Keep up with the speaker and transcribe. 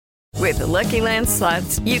With the Lucky Land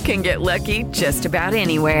Slots, you can get lucky just about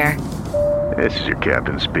anywhere. This is your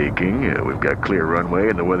captain speaking. We've got clear runway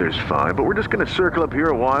and the weather's fine, but we're just going to circle up here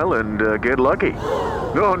a while and get lucky.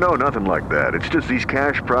 No, nothing like that. It's just these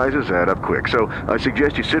cash prizes add up quick. So I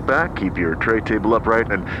suggest you sit back, keep your tray table upright,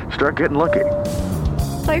 and start getting lucky.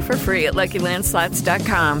 Play for free at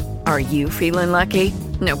LuckyLandSlots.com. Are you feeling lucky?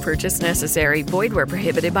 No purchase necessary. Void where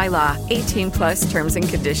prohibited by law. 18+ terms and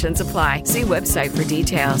conditions apply. See website for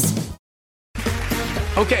details.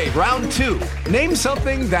 Okay, round two. Name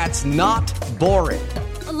something that's not boring.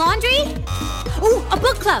 A laundry? Ooh, a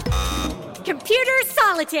book club. Computer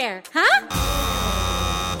solitaire, huh?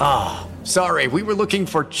 Ah, sorry, we were looking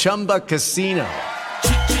for Chumba Casino.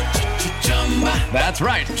 That's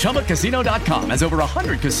right, ChumbaCasino.com has over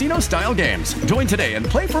 100 casino-style games. Join today and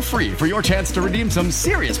play for free for your chance to redeem some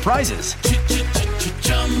serious prizes.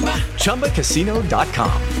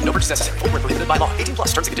 ChumbaCasino.com. No purchase necessary. Void where prohibited by law. 18+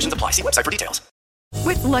 terms and conditions apply. See website for details.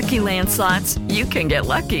 With Lucky Land Slots, you can get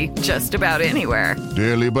lucky just about anywhere.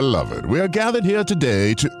 Dearly beloved, we are gathered here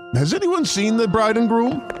today to... Has anyone seen the bride and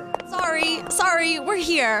groom? Sorry, we're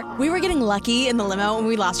here. We were getting lucky in the limo and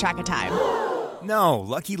we lost track of time. No,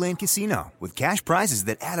 Lucky Land Casino, with cash prizes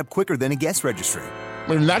that add up quicker than a guest registry.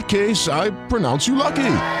 In that case, I pronounce you lucky.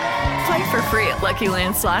 Play for free at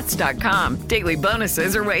LuckyLandSlots.com. Daily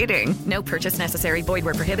bonuses are waiting. No purchase necessary. Void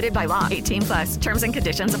where prohibited by law. 18+. Terms and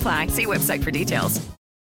conditions apply. See website for details.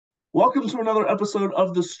 Welcome to another episode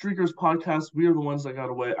of the Streakers Podcast. We are the ones that got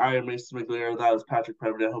away. I am Mason McLear. That is Patrick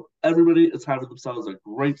Previty. I hope everybody is having themselves a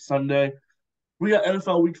great Sunday. We got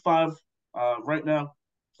NFL Week 5 right now.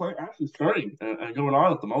 Actually starting and going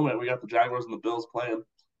on at the moment. We got the Jaguars and the Bills playing.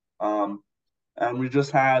 And we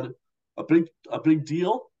just had a big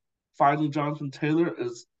deal. Finally, Jonathan Taylor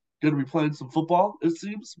is going to be playing some football, it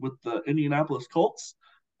seems, with the Indianapolis Colts.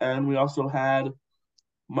 And we also had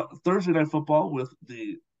Thursday Night Football with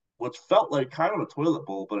which felt like kind of a toilet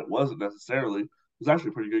bowl, but it wasn't necessarily. It was actually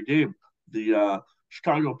a pretty good game. The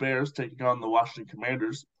Chicago Bears taking on the Washington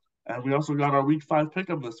Commanders. And we also got our Week 5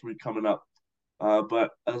 pick'em this week coming up. But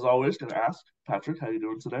as always, going to ask Patrick, how you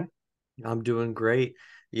doing today? I'm doing great.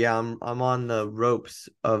 Yeah, I'm on the ropes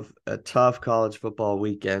of a tough college football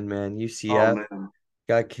weekend, man. UCF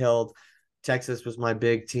got killed. Texas was my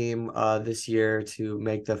big team this year to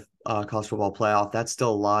make the college football playoff. That's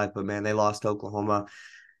still alive, but man, they lost to Oklahoma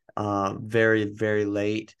very, very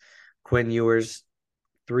late. Quinn Ewers,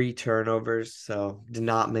 3 turnovers, so did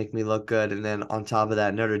not make me look good. And then on top of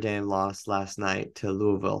that, Notre Dame lost last night to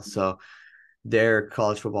Louisville. So their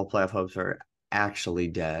college football playoff hopes are actually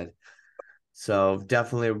dead. So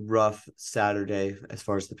definitely a rough Saturday as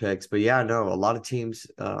far as the picks. But yeah, no, a lot of teams,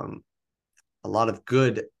 a lot of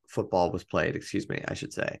good football was played, I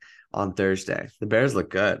should say, on Thursday. The Bears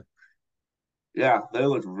look good. Yeah, they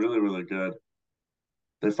look really, really good.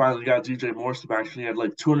 They finally got DJ Morse back. He had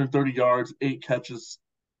like 230 yards, 8 catches,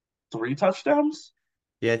 3 touchdowns.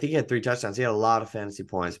 Yeah, I think he had 3 touchdowns. He had a lot of fantasy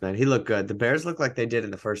points, man. He looked good. The Bears looked like they did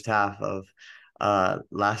in the first half of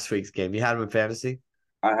last week's game. You had him in fantasy?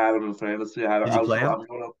 I had him in fantasy. Did you play him?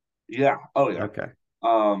 Yeah. Oh, yeah. Okay.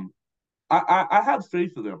 I had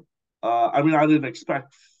faith in him. I mean, I didn't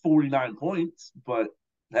expect 49 points, but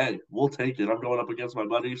hey, we'll take it. I'm going up against my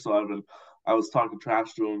buddy, so I was talking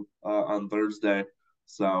trash to him on Thursday.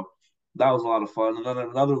 So that was a lot of fun. And then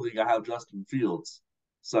in another league, I have Justin Fields.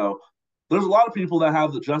 So there's a lot of people that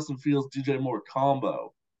have the Justin Fields, DJ Moore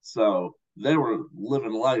combo. So they were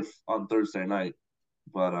living life on Thursday night.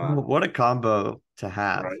 But what a combo to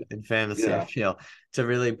have in fantasy, yeah. I feel, to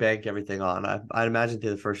really bank everything on. I'd imagine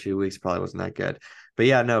through the first few weeks probably wasn't that good. But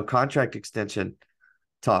yeah, no, contract extension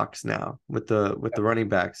talks now with the running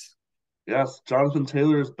backs. Yes, Jonathan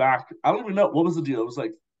Taylor is back. I don't even know. What was the deal? It was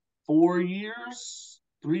like 4 years,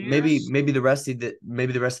 3 years? Maybe the rest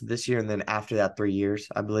of this year, and then after that 3 years,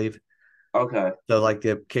 I believe. Okay. So like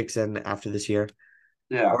the kicks in after this year.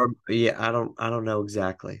 Yeah. I don't know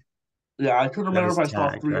exactly. Yeah, I couldn't remember if I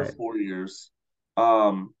saw 3 or 4 years.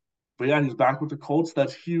 But yeah, he's back with the Colts.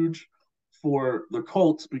 That's huge for the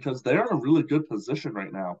Colts because they're in a really good position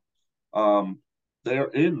right now. They're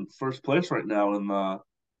in first place right now in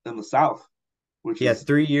the South, which is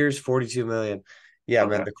 3 years, $42 million. Yeah,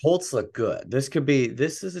 okay. Man, the Colts look good. This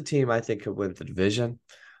is a team I think could win the division.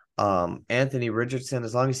 Anthony Richardson,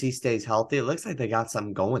 as long as he stays healthy, it looks like they got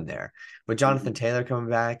something going there. With Jonathan Taylor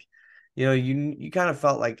coming back, you kind of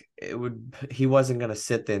felt like he wasn't going to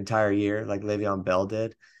sit the entire year like Le'Veon Bell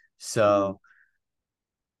did. So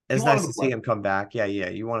it's nice to see him come back. Yeah.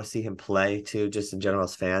 You want to see him play too, just in general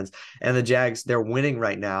as fans. And the Jags, they're winning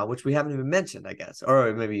right now, which we haven't even mentioned, I guess,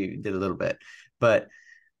 or maybe you did a little bit, but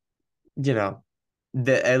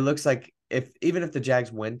it looks like even if the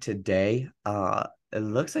Jags win today, it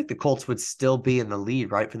looks like the Colts would still be in the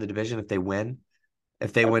lead, right, for the division if they win.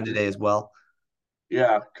 If they win today as well.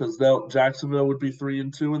 Yeah, because Jacksonville would be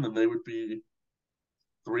 3-2, and then they would be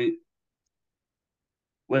 3.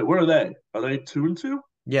 Wait, where are they? Are they 2-2?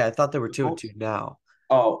 Yeah, I thought they were 2-2 now.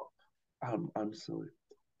 Oh, I'm silly.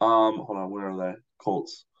 Hold on, where are they?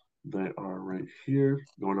 Colts. They are right here,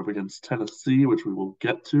 going up against Tennessee, which we will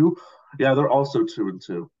get to. Yeah, they're also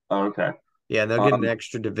 2-2. Oh, okay. Yeah, and they'll get an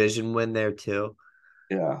extra division win there too.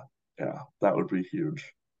 Yeah, that would be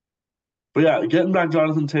huge. But yeah, getting back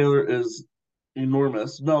Jonathan Taylor is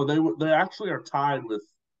enormous. No, they actually are tied with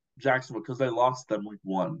Jacksonville because they lost them week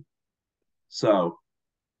 1. So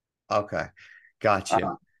okay, gotcha.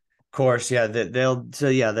 Of course, yeah,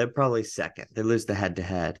 they're probably second. They lose the head to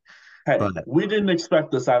head. Hey, we didn't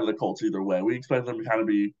expect this out of the Colts either way. We expect them to kind of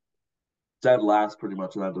be dead last pretty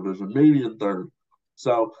much in that division, maybe in third.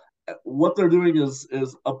 So what they're doing is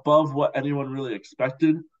above what anyone really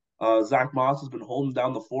expected. Zach Moss has been holding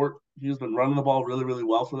down the fort. He's been running the ball really, really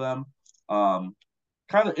well for them.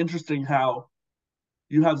 Kind of interesting how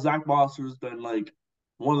you have Zach Moss, who's been like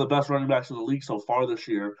one of the best running backs in the league so far this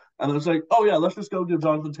year, and it's like, oh yeah, let's just go give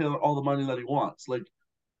Jonathan Taylor all the money that he wants. Like,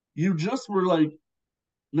 you just were like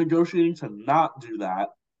negotiating to not do that.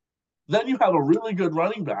 Then you have a really good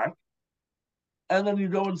running back, and then you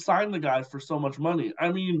go and sign the guy for so much money.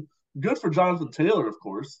 I mean, good for Jonathan Taylor, of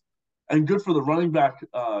course, and good for the running back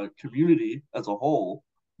community as a whole.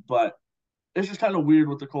 But it's just kind of weird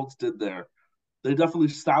what the Colts did there. They definitely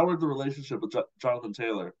soured the relationship with Jonathan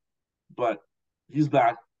Taylor, but he's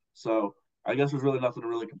back, so I guess there's really nothing to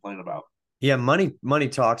really complain about. Yeah, money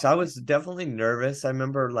talks. I was definitely nervous. I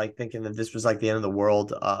remember like thinking that this was like the end of the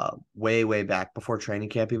world way back before training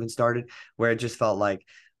camp even started, where it just felt like,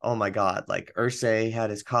 oh my God, like Irsay had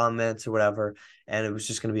his comments or whatever, and it was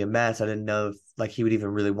just going to be a mess. I didn't know if like he would even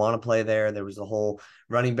really want to play there. There was a whole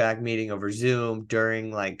running back meeting over Zoom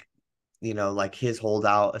during like, like his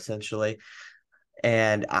holdout essentially.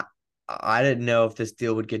 And I didn't know if this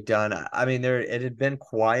deal would get done. I mean, it had been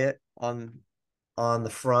quiet on the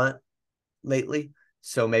front lately,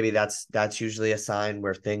 so maybe that's usually a sign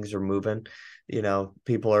where things are moving.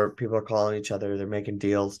 People are calling each other, they're making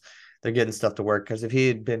deals, they're getting stuff to work. Because if he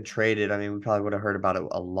had been traded, I mean, we probably would have heard about it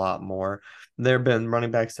a lot more. There have been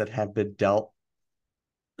running backs that have been dealt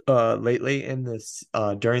lately in this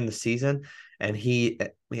during the season, and he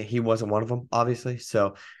wasn't one of them, obviously.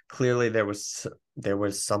 So clearly there was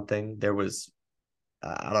something. There was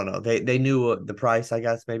I don't know. They knew the price, I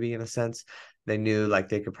guess, maybe in a sense. They knew like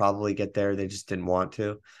they could probably get there. They just didn't want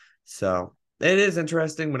to. So it is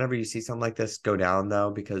interesting whenever you see something like this go down,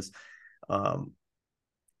 though, because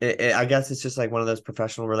I guess it's just like one of those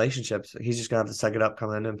professional relationships. He's just gonna have to suck it up,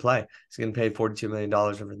 come in and play. He's gonna pay $42 million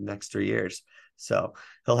over the next 3 years. So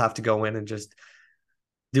he'll have to go in and just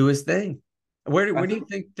do his thing. Where do you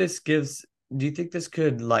think this gives? Do you think this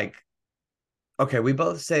could like? Okay, we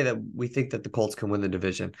both say that we think that the Colts can win the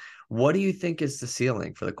division. What do you think is the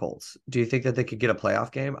ceiling for the Colts? Do you think that they could get a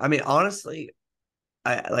playoff game? I mean, honestly,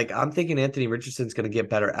 I'm thinking Anthony Richardson's going to get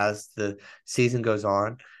better as the season goes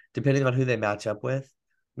on, depending on who they match up with.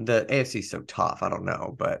 The AFC is so tough. I don't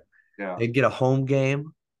know, but yeah, they'd get a home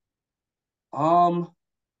game.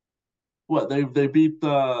 What they beat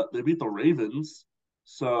the Ravens,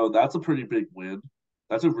 so that's a pretty big win.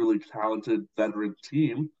 That's a really talented veteran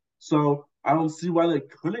team. So I don't see why they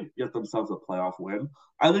couldn't get themselves a playoff win.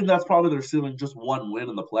 I think that's probably their ceiling, just one win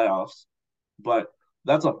in the playoffs. But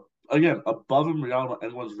that's again above and beyond what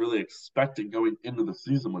anyone's really expecting going into the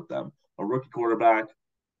season with them. A rookie quarterback,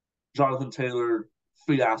 Jonathan Taylor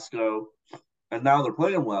fiasco, and now they're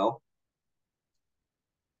playing well.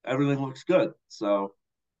 Everything looks good. So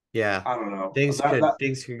yeah, I don't know. Things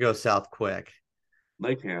could go south quick.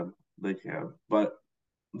 They can, but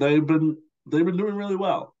they've been doing really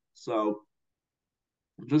well. So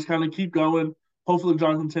just kind of keep going. Hopefully,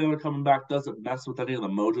 Jonathan Taylor coming back doesn't mess with any of the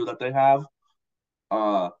mojo that they have.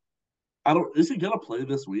 Is he gonna play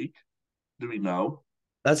this week? Do we know?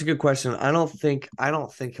 That's a good question. I don't think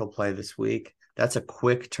he'll play this week. That's a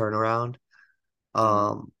quick turnaround.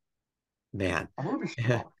 Man,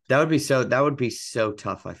 that would be so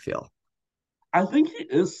tough. I feel. I think he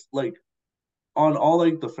is like on all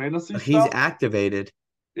like the fantasy stuff. He's activated.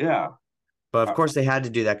 Yeah. But of course they had to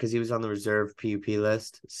do that because he was on the reserve PUP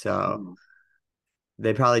list. So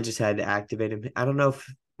they probably just had to activate him. I don't know if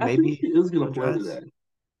maybe I think he is going to play today.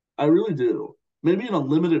 I really do. Maybe in a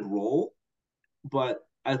limited role, but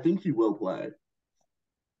I think he will play.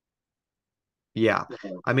 Yeah.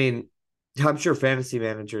 I mean, I'm sure fantasy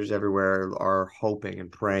managers everywhere are hoping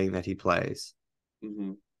and praying that he plays.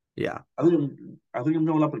 Mm-hmm. Yeah. I think I'm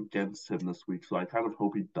going up against him this week, so I kind of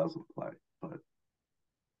hope he doesn't play. But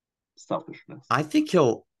selfishness. I think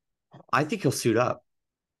he'll suit up.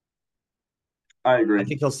 I agree. I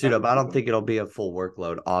think he'll suit up. I don't think it'll be a full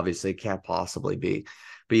workload. Obviously, can't possibly be.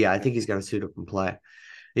 But yeah, I think he's going to suit up and play.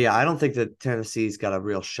 Yeah, I don't think that Tennessee's got a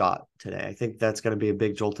real shot today. I think that's going to be a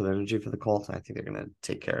big jolt of energy for the Colts. I think they're going to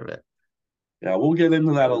take care of it. Yeah, we'll get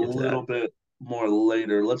into that a little bit more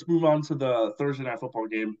later. Let's move on to the Thursday night football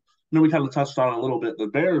game. I know we kind of touched on it a little bit. The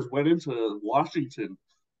Bears went into Washington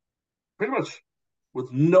pretty much with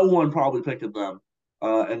no one probably picking them,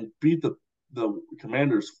 and beat the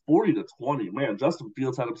Commanders 40-20. Man, Justin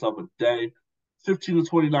Fields had himself a day.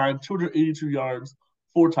 15-29, 282 yards,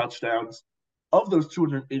 4 touchdowns. Of those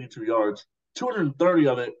 282 yards, 230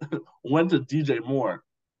 of it went to DJ Moore,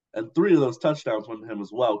 and 3 of those touchdowns went to him as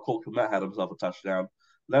well. Cole Kmet had himself a touchdown.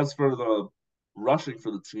 And as for the rushing for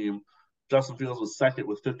the team, Justin Fields was second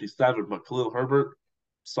with 57, but Khalil Herbert,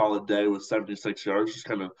 solid day with 76 yards, just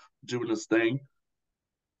kind of doing his thing.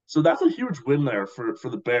 So that's a huge win there for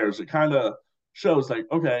the Bears. It kind of shows like,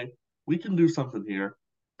 okay, we can do something here,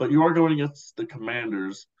 but you are going against the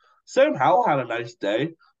Commanders. Sam Howell had a nice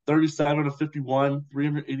day, 37-51,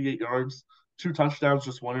 388 yards, 2 touchdowns,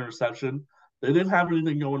 just 1 interception. They didn't have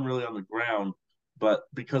anything going really on the ground, but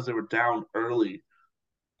because they were down early,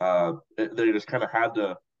 they just kind of had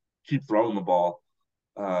to keep throwing the ball.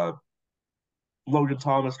 Logan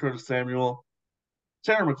Thomas, Curtis Samuel,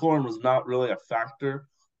 Terry McLaurin was not really a factor.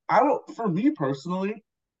 For me personally,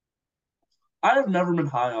 I have never been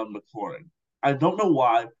high on McLaurin. I don't know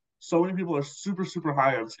why. So many people are super, super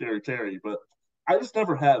high on Scary Terry, but I just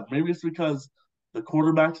never have. Maybe it's because the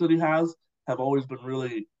quarterbacks that he has have always been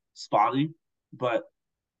really spotty, but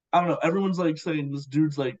I don't know. Everyone's like saying this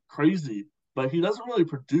dude's like crazy, but he doesn't really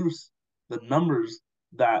produce the numbers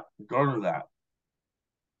that garner that.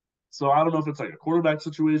 So I don't know if it's like a quarterback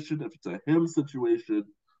situation, if it's a him situation.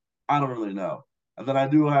 I don't really know. And then I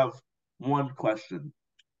do have one question.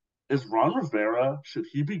 Is Ron Rivera, should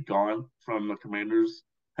he be gone from the Commanders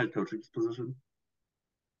head coaching position?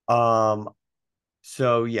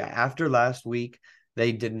 So yeah, after last week,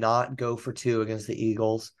 they did not go for 2 against the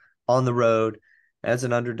Eagles on the road as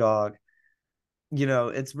an underdog. You know,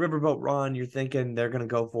 it's Riverboat Ron. You're thinking they're going to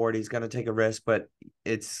go for it. He's going to take a risk, but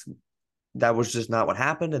that was just not what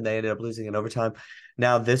happened, and they ended up losing in overtime.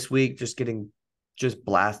 Now this week, just getting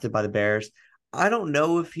blasted by the Bears. I don't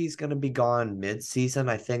know if he's going to be gone mid-season.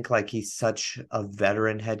 I think like he's such a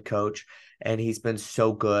veteran head coach, and he's been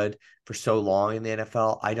so good for so long in the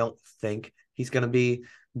NFL. I don't think he's going to be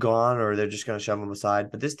gone, or they're just going to shove him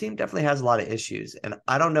aside. But this team definitely has a lot of issues, and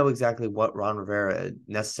I don't know exactly what Ron Rivera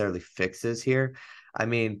necessarily fixes here. I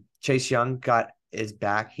mean, Chase Young is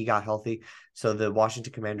back. He got healthy. So the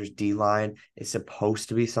Washington Commanders D-line is supposed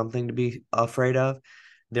to be something to be afraid of.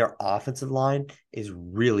 Their offensive line is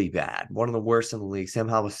really bad. One of the worst in the league. Sam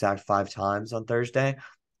Howell was sacked 5 times on Thursday.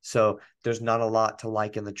 So there's not a lot to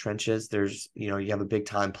like in the trenches. There's, you have a big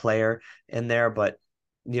time player in there, but,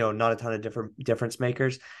 not a ton of difference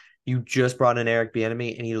makers. You just brought in Eric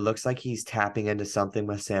Bieniemy, and he looks like he's tapping into something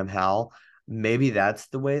with Sam Howell. Maybe that's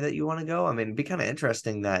the way that you want to go. I mean, it'd be kind of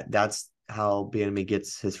interesting that's how Bieniemy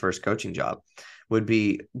gets his first coaching job, would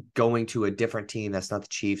be going to a different team that's not the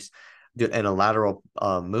Chiefs, and a lateral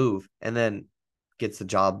move, and then gets the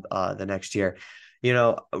job the next year.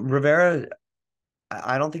 Rivera,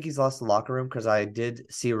 I don't think he's lost the locker room, because I did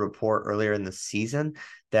see a report earlier in the season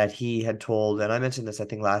that he had told, and I mentioned this I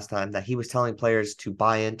think last time, that he was telling players to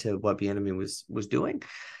buy into what Bieniemy was doing,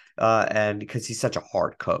 and because he's such a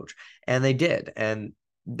hard coach, and they did, and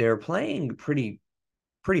they're playing pretty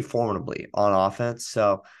formidably on offense.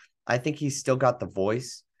 So I think he's still got the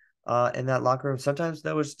voice in that locker room. Sometimes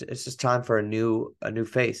though, it's just time for a new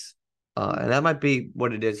face, and that might be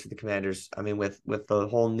what it is for the Commanders. I mean, with the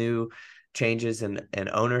whole new changes and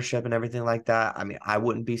ownership and everything like that, I mean, I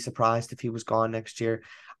wouldn't be surprised if he was gone next year.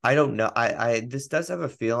 I don't know. This does have a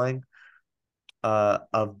feeling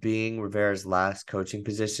of being Rivera's last coaching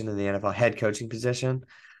position in the NFL, head coaching position.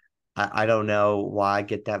 I don't know why I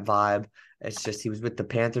get that vibe. It's just he was with the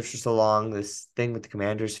Panthers for so long. This thing with the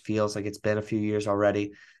Commanders feels like it's been a few years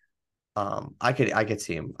already. I could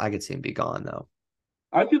see him be gone though.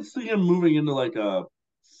 I could see him moving into like a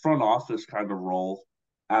front office kind of role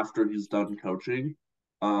after he's done coaching.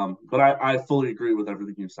 But I fully agree with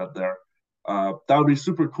everything you said there. That would be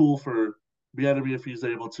super cool for Bieniemy if he's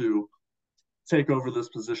able to take over this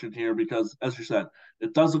position here, because as you said,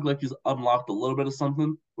 it does look like he's unlocked a little bit of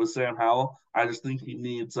something with Sam Howell. I just think he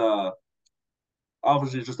needs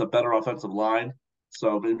obviously just a better offensive line.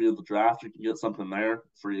 So maybe in the draft you can get something there,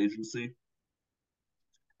 free agency.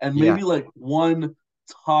 and maybe like one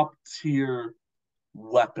top tier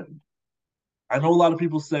weapon. I know a lot of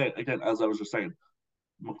people say, again, as I was just saying,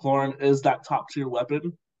 McLaurin is that top tier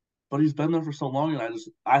weapon, but he's been there for so long, and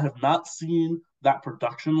I have not seen that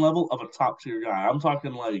production level of a top tier guy. I'm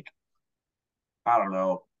talking like, I don't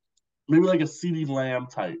know, maybe like a CeeDee Lamb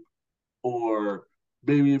type, or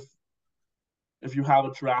maybe if you have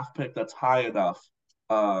a draft pick that's high enough,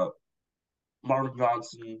 Marvin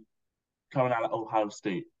Johnson coming out of Ohio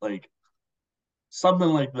State, like something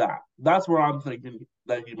like that. That's where I'm thinking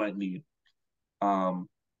that he might need.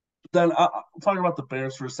 Then talking about the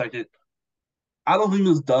Bears for a second, I don't think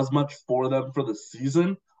this does much for them for the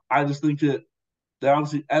season. I just think they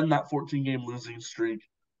obviously end that 14-game losing streak.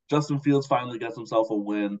 Justin Fields finally gets himself a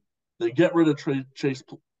win. They get rid of Chase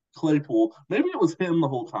Claypool. Maybe it was him the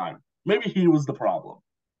whole time. Maybe he was the problem.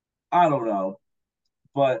 I don't know.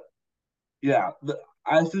 But yeah,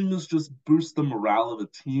 I think this just boosts the morale of the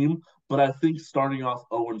team. But I think starting off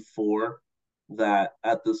 0-4, that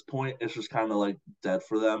at this point it's just kind of like dead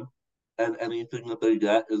for them. And anything that they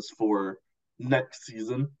get is for next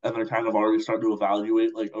season. And they're kind of already starting to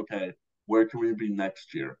evaluate, like, okay, where can we be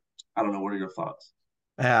next year? I don't know. What are your thoughts?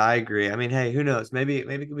 Yeah, I agree. I mean, hey, who knows? Maybe it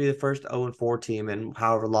could be the first 0-4 team in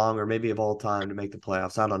however long, or maybe of all time, to make the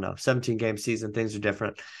playoffs. I don't know. 17-game season, things are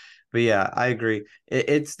different. But yeah, I agree.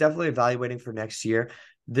 It's definitely evaluating for next year.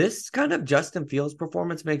 This kind of Justin Fields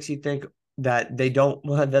performance makes you think that they're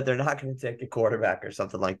not going to take a quarterback or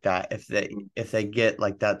something like that if they get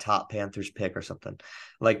like that top Panthers pick or something.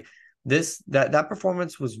 Like that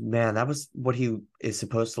performance was, man, that was what he is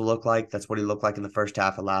supposed to look like. That's what he looked like in the first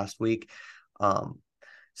half of last week.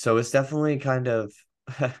 So it's definitely kind of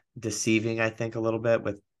deceiving, I think, a little bit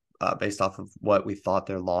with based off of what we thought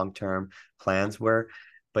their long-term plans were.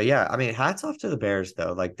 But yeah, I mean, hats off to the Bears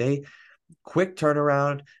though. Like quick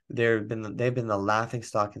turnaround. They've been the laughing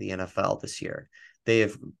stock of the NFL this year.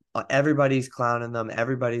 Everybody's clowning them.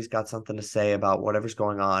 Everybody's got something to say about whatever's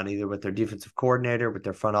going on, either with their defensive coordinator, with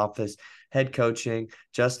their front office, head coaching,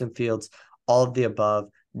 Justin Fields, all of the above.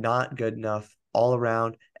 Not good enough all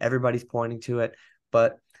around. Everybody's pointing to it,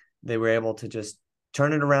 but they were able to just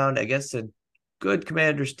turn it around against a good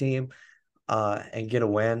Commanders team and get a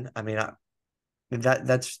win. I mean,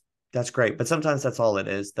 that's great, but sometimes that's all it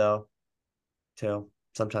is, though. Too.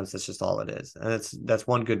 Sometimes that's just all it is, and that's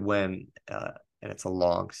one good win, and it's a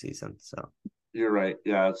long season. So you're right.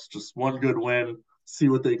 Yeah, it's just one good win. See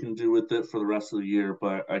what they can do with it for the rest of the year.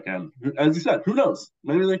 But again, as you said, who knows?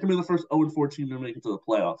 Maybe they can be the first 0-4 team to make it to the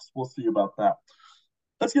playoffs. We'll see about that.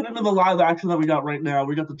 Let's get into the live action that we got right now.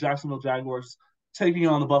 We got the Jacksonville Jaguars taking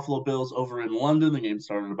on the Buffalo Bills over in London. The game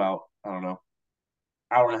started about, I don't know,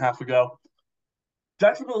 hour and a half ago.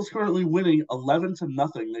 Jacksonville is currently winning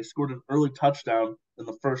 11-0. They scored an early touchdown in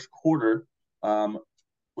the first quarter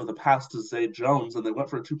with a pass to Zay Jones, and they went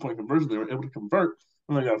for a 2-point conversion. They were able to convert,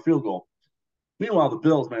 and they got a field goal. Meanwhile, the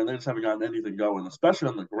Bills, man, they just haven't gotten anything going, especially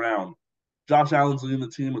on the ground. Josh Allen's leading the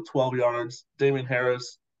team with 12 yards. Damian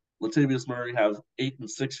Harris, Latavius Murray have 8 and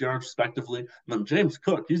 6 yards, respectively. And then James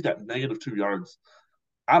Cook, he's got -2 yards.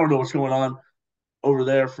 I don't know what's going on over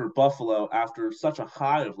there for Buffalo after such a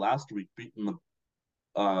high of last week, beating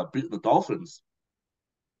the Dolphins.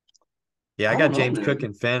 Yeah, I got James Cook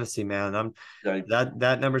in fantasy, man.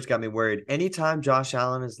 That number's got me worried. Anytime Josh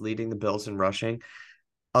Allen is leading the Bills in rushing,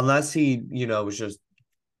 unless he, was just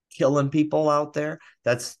killing people out there,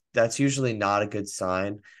 that's usually not a good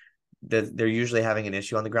sign. That they're usually having an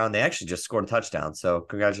issue on the ground. They actually just scored a touchdown, so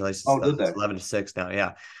congratulations. Oh, did they? 11-6 now.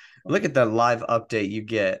 Yeah. Look at the live update you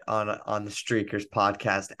get on the Streakers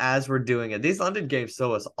podcast as we're doing it. These London games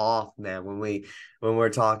throw us off, man, when we're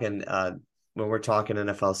talking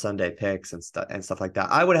NFL Sunday picks and stuff like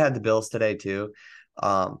that. I would have had the Bills today too.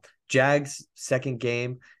 Jags' second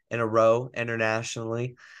game in a row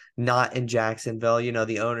internationally, not in Jacksonville.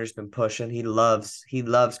 The owner's been pushing. He loves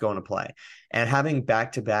going to play, and having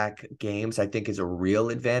back-to-back games, I think, is a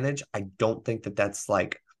real advantage. I don't think that that's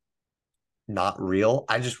like not real.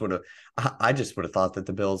 I just would have thought that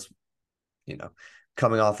the Bills,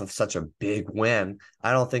 coming off of such a big win,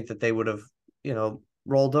 I don't think that they would have,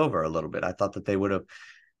 rolled over a little bit. I thought that they would have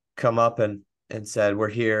come up and said, we're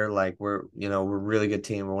here, like we're a really good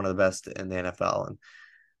team, we're one of the best in the NFL, and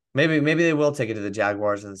maybe they will take it to the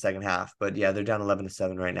Jaguars in the second half. But yeah, they're down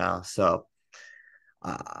 11-7 right now. So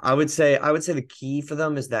I would say the key for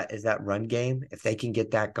them is that run game. If they can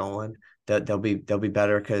get that going, that they'll be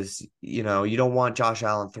better, because you don't want Josh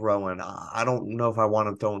Allen throwing. I don't know if I want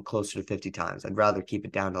him throwing closer to 50 times. I'd rather keep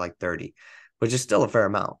it down to like 30, which is still a fair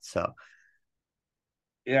amount. So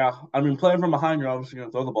yeah, I mean, playing from behind, you're obviously going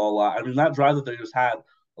to throw the ball a lot. I mean, that drive that they just had,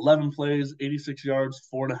 11 plays, 86 yards,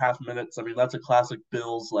 4.5 minutes. I mean, that's a classic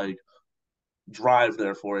Bills like drive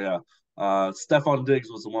there for you. Stephon Diggs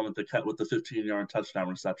was the one that they kept with the 15-yard touchdown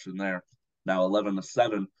reception there. Now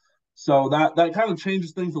 11-7. So that kind of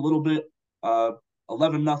changes things a little bit.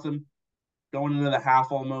 11-0 going into the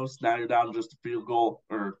half almost. Now you're down just a field goal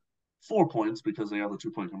or 4 points because they had the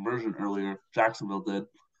 2-point conversion earlier. Jacksonville did.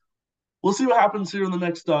 We'll see what happens here in the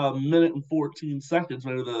next minute and 14 seconds.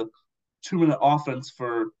 Maybe the 2-minute offense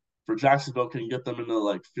for Jacksonville can get them into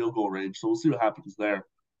like field goal range. So we'll see what happens there.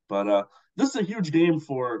 But this is a huge game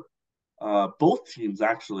for both teams,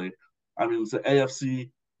 actually. I mean, it's an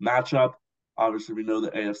AFC matchup. Obviously, we know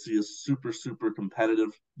the AFC is super, super competitive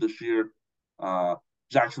this year.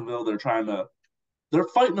 Jacksonville, they're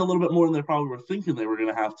fighting a little bit more than they probably were thinking they were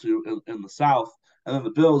going to have to in the South. And then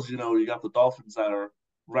the Bills, you got the Dolphins that are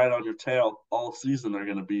right on your tail all season they're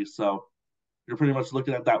going to be. So you're pretty much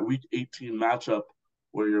looking at that Week 18 matchup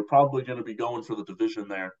where you're probably going to be going for the division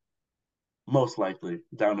there, most likely,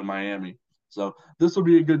 down to Miami. So this will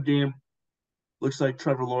be a good game. Looks like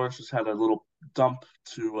Trevor Lawrence just had a little dump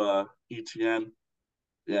to ETN.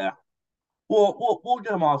 Yeah. We'll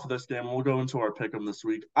get him off of this game, and we'll go into our pick'em this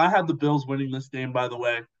week. I had the Bills winning this game, by the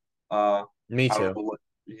way. Me too. I don't know what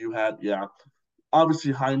you had. Yeah.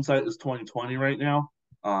 Obviously, hindsight is 2020 right now.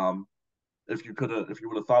 If you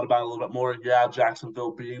would have thought about it a little bit more, yeah,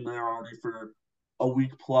 Jacksonville being there already for a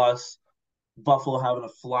week plus, Buffalo having to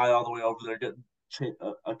fly all the way over there, getting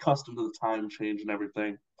accustomed to the time change and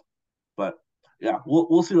everything. But yeah,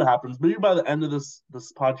 we'll see what happens. Maybe by the end of this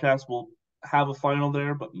podcast, we'll have a final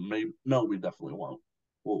there, but we definitely won't.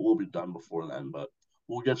 We'll be done before then, but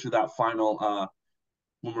we'll get you that final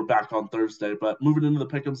when we're back on Thursday. But moving into the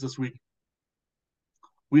pick'ems this week,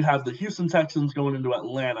 we have the Houston Texans going into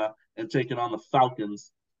Atlanta and taking on the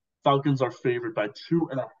Falcons. Falcons are favored by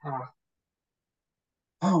 2.5.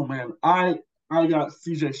 Oh man, I got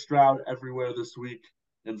CJ Stroud everywhere this week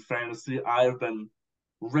in fantasy. I have been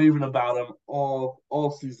raving about him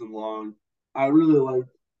all season long. I really like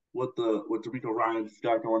what DeMeco Ryans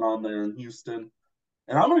got going on there in Houston.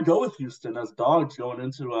 And I'm going to go with Houston as dogs going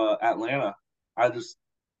into Atlanta. I just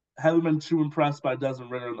haven't been too impressed by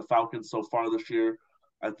Desmond Ridder and the Falcons so far this year.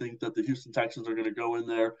 I think that the Houston Texans are going to go in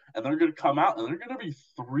there and they're going to come out and they're going to be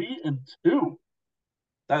 3-2.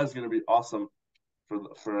 That is going to be awesome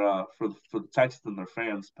for the Texans and their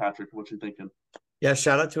fans. Patrick, what you thinking? Yeah,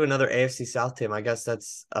 shout out to another AFC South team. I guess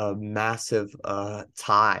that's a massive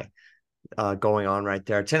tie going on right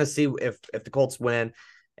there. Tennessee, if the Colts win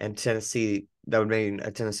and Tennessee, that would mean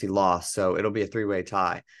a Tennessee loss. So it'll be a 3-way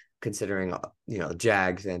tie considering,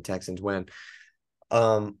 Jags and Texans win.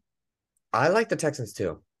 I like the Texans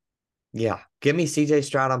too. Yeah. Give me CJ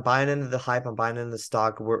Stroud. I'm buying into the hype. I'm buying into the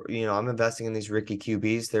stock. I'm investing in these rookie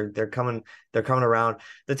QBs. They're coming around.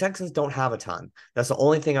 The Texans don't have a ton. That's the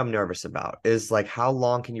only thing I'm nervous about is like, how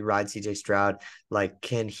long can you ride CJ Stroud? Like,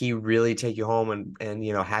 can he really take you home and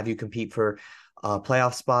have you compete for a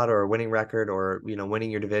playoff spot or a winning record or,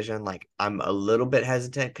 winning your division? Like, I'm a little bit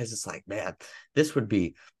hesitant because it's like, man, this would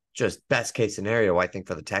be just best case scenario, I think,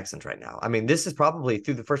 for the Texans right now. I mean, this is probably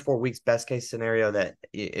through the first 4 weeks, best case scenario that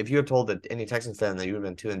if you had told that any Texans fan that you would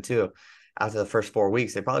have been 2-2 after the first 4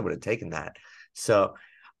 weeks, they probably would have taken that. So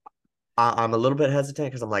I'm a little bit hesitant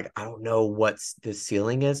because I'm like, I don't know what the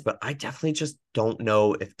ceiling is, but I definitely just don't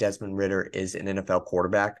know if Desmond Ridder is an NFL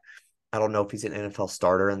quarterback. I don't know if he's an NFL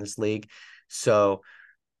starter in this league. So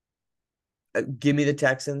give me the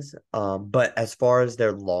Texans. But as far as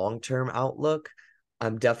their long-term outlook,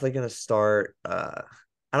 I'm definitely going to start. I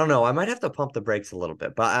don't know. I might have to pump the brakes a little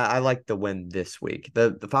bit, but I like the win this week.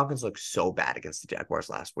 The Falcons look so bad against the Jaguars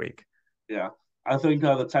last week. Yeah, I think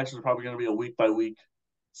the Texans are probably going to be a week-by-week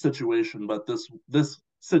situation, but this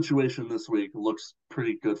situation this week looks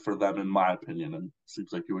pretty good for them, in my opinion, and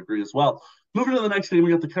seems like you agree as well. Moving to the next game, we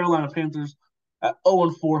got the Carolina Panthers at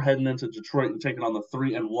 0-4 heading into Detroit and taking on the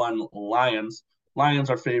 3-1 Lions. Lions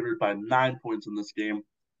are favored by 9 points in this game.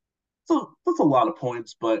 So that's a lot of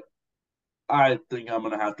points, but I think I'm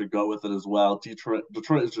going to have to go with it as well. Detroit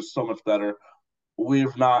is just so much better.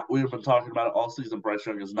 We've been talking about it all season. Bryce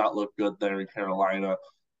Young has not looked good there in Carolina.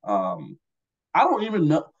 I don't even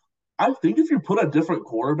know. I think if you put a different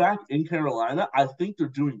quarterback in Carolina, I think they're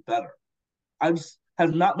doing better. I just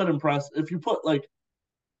have not been impressed. If you put like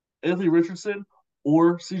Anthony Richardson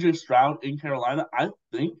or CJ Stroud in Carolina, I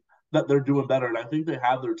think that they're doing better, and I think they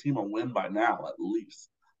have their team a win by now at least.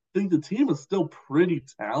 I think the team is still pretty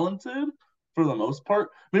talented for the most part.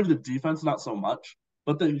 Maybe the defense, not so much,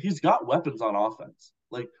 but he's got weapons on offense.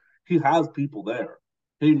 Like, he has people there.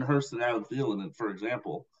 Hayden Hurst and Adam Thielen, for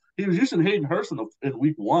example. He was using Hayden Hurst in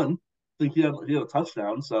week 1. think he had a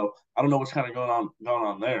touchdown. So I don't know what's kind of going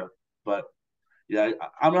on there. But yeah,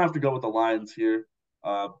 I'm gonna have to go with the Lions here.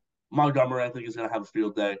 Montgomery, I think, is gonna have a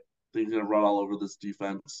field day. I think he's gonna run all over this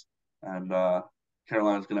defense, and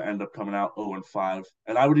Carolina's gonna end up coming out 0-5.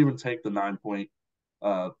 And I would even take the 9-point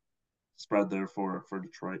spread there for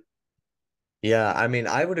Detroit. Yeah, I mean,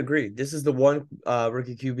 I would agree. This is the one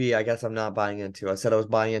rookie QB I guess I'm not buying into. I said I was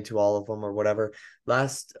buying into all of them or whatever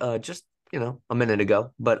last just a minute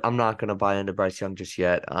ago, but I'm not gonna buy into Bryce Young just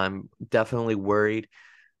yet. I'm definitely worried.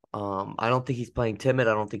 I don't think he's playing timid.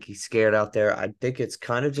 I don't think he's scared out there. I think it's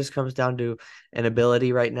kind of just comes down to an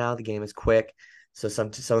ability right now. The game is quick. So some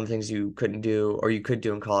of the things you couldn't do or you could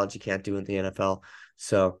do in college, you can't do in the NFL.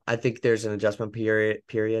 So I think there's an adjustment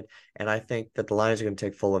period, and I think that the Lions are going to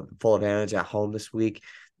take full advantage at home this week.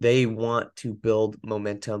 They want to build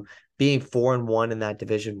momentum. Being 4-1 in that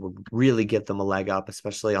division would really give them a leg up,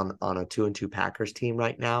 especially on a 2-2 Packers team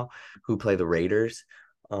right now who play the Raiders.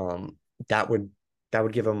 That would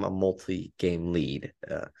give them a multi-game lead.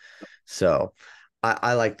 So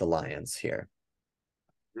I like the Lions here.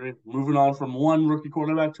 Great. Moving on from one rookie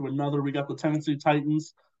quarterback to another, we got the Tennessee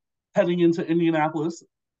Titans heading into Indianapolis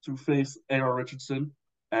to face A.R. Richardson.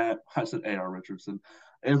 I said A.R. Richardson.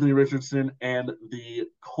 Anthony Richardson and the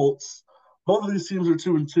Colts. Both of these teams are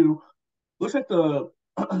 2-2. Looks like the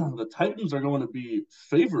Titans are going to be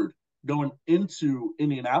favored going into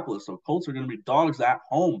Indianapolis. So Colts are going to be dogs at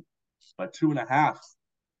home by 2.5.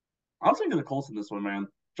 I'm taking the Colts in this one, man.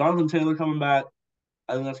 Jonathan Taylor coming back.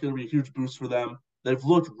 I think that's going to be a huge boost for them. They've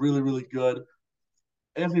looked really, really good.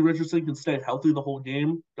 Anthony Richardson can stay healthy the whole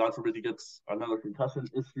game. God forbid he gets another concussion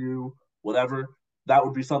issue, whatever. That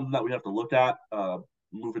would be something that we have to look at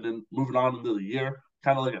moving on into the year.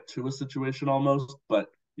 Kind of like a Tua situation almost, but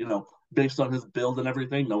based on his build and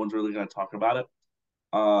everything, no one's really going to talk about it.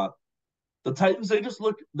 The Titans, they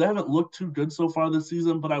haven't looked too good so far this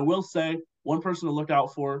season, but I will say one person to look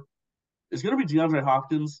out for is going to be DeAndre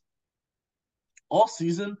Hopkins. All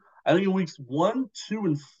season, I think in weeks 1, 2,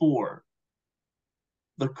 and 4,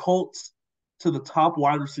 the Colts to the top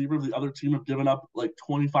wide receiver of the other team have given up like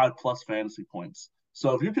 25 plus fantasy points.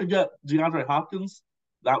 So if you could get DeAndre Hopkins,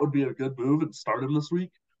 that would be a good move and start him this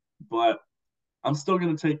week. But I'm still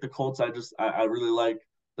going to take the Colts. I really like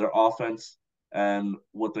their offense and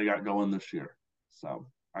what they got going this year. So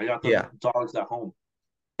I got the dogs at home.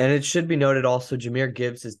 And it should be noted also, Jahmyr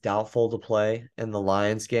Gibbs is doubtful to play in the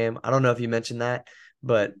Lions game. I don't know if you mentioned that,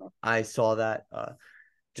 but I saw that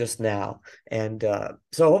just now. And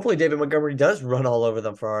so hopefully David Montgomery does run all over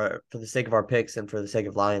them for the sake of our picks and for the sake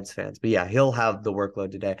of Lions fans. But yeah, he'll have the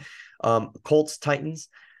workload today. Colts, Titans.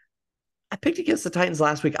 I picked against the Titans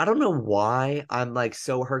last week. I don't know why I'm like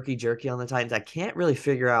so herky-jerky on the Titans. I can't really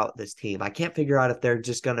figure out this team. I can't figure out if they're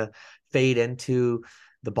just going to fade into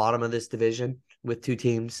the bottom of this division with two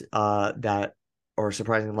teams that are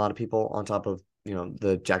surprising a lot of people on top of,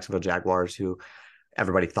 the Jacksonville Jaguars, who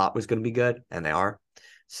everybody thought was going to be good, and they are.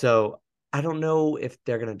 So I don't know if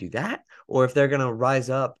they're going to do that or if they're going to rise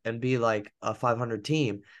up and be like a 500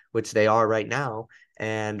 team, which they are right now,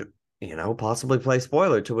 and possibly play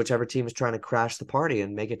spoiler to whichever team is trying to crash the party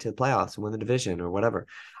and make it to the playoffs and win the division or whatever.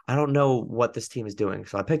 I don't know what this team is doing.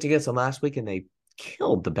 So I picked against them last week and they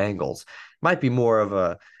killed the Bengals. Might be more of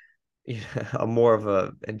a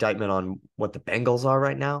indictment on what the Bengals are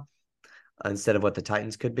right now instead of what the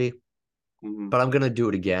Titans could be. Mm-hmm. But I'm going to do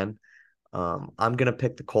it again. I'm going to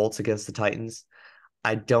pick the Colts against the Titans.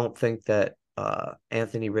 I don't think that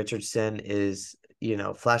Anthony Richardson is,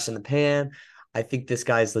 flash in the pan. I think this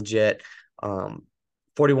guy's legit.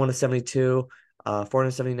 41-72,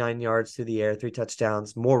 479 yards through the air, 3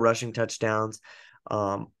 touchdowns, more rushing touchdowns.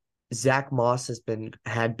 Zach Moss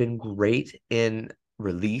had been great in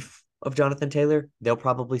relief of Jonathan Taylor. They'll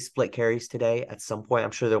probably split carries today at some point.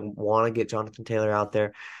 I'm sure they'll want to get Jonathan Taylor out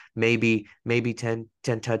there. Maybe 10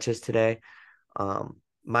 touches today.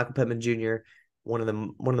 Michael Pittman Jr., one of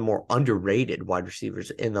the more underrated wide receivers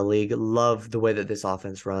in the league. Love the way that this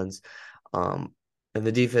offense runs. And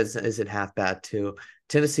the defense isn't half bad too.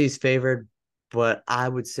 Tennessee's favored, but I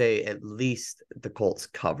would say at least the Colts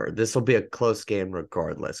cover. This will be a close game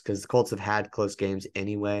regardless, because the Colts have had close games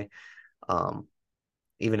anyway,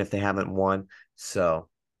 even if they haven't won. So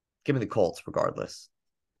give me the Colts regardless.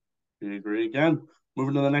 I agree again.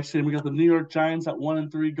 Moving to the next game, we got the New York Giants at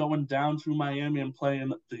 1-3 going down to Miami and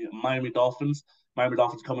playing the Miami Dolphins. Miami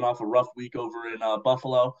Dolphins coming off a rough week over in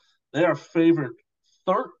Buffalo. They are favored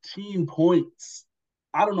 13 points.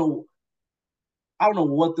 I don't know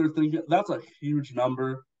what they're thinking. That's a huge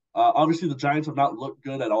number. Obviously, the Giants have not looked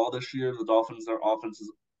good at all this year. The Dolphins, their offense has,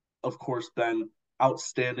 of course, been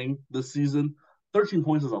outstanding this season. 13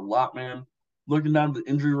 points is a lot, man. Looking down the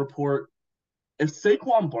injury report, if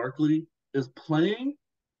Saquon Barkley is playing,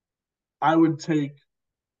 I would take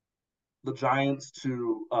the Giants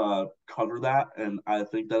to cover that, and I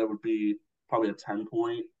think that it would be probably a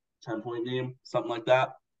 10-point game, something like that.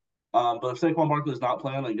 But if Saquon Barkley is not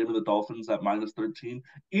playing, then give me the Dolphins at -13.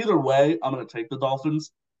 Either way, I'm going to take the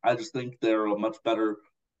Dolphins. I just think they're a much better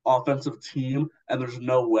offensive team, and there's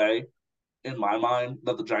no way, in my mind,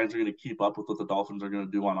 that the Giants are going to keep up with what the Dolphins are going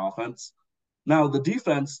to do on offense. Now, the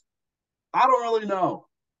defense, I don't really know.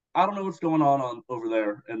 I don't know what's going on over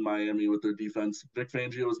there in Miami with their defense. Vic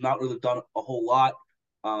Fangio has not really done a whole lot.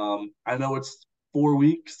 I know it's 4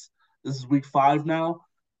 weeks. This is week 5 now.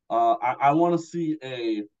 I want to see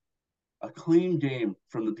a clean game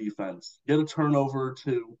from the defense. Get a turnover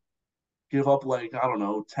to give up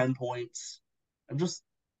 10 points and just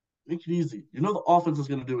make it easy. You know the offense is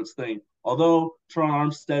going to do its thing. Although Teron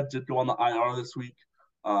Armstead did go on the IR this week.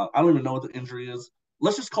 I don't even know what the injury is.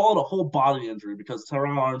 Let's just call it a whole body injury because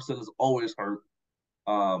Teron Armstead is always hurt.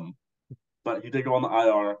 But he did go on the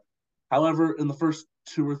IR. However, in the first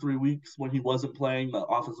 2 or 3 weeks when he wasn't playing, the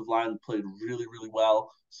offensive line played really, really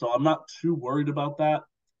well. So I'm not too worried about that.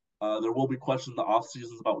 There will be questions in the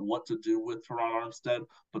offseason about what to do with Teron Armstead,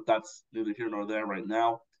 but that's neither here nor there right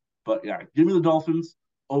now. But yeah, give me the Dolphins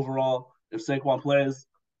overall. If Saquon plays,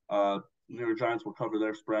 New York Giants will cover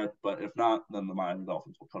their spread, but if not, then the Miami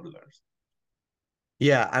Dolphins will cover theirs.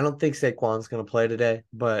 Yeah, I don't think Saquon's going to play today,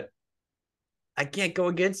 but I can't go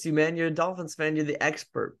against you, man. You're a Dolphins fan. You're the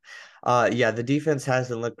expert. Yeah, the defense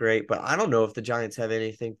hasn't looked great, but I don't know if the Giants have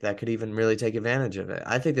anything that could even really take advantage of it.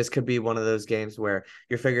 I think this could be one of those games where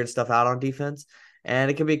you're figuring stuff out on defense, and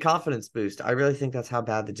it could be a confidence boost. I really think that's how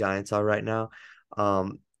bad the Giants are right now.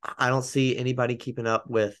 I don't see anybody keeping up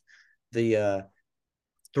with the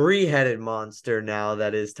three-headed monster now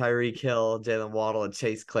that is Tyreek Hill, Jalen Waddle, and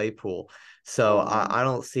Chase Claypool. So I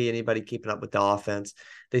don't see anybody keeping up with the offense.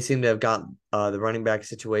 They seem to have got the running back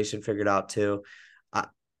situation figured out too.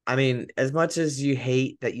 I mean, as much as you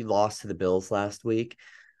hate that you lost to the Bills last week,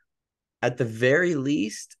 at the very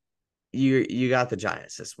least, you got the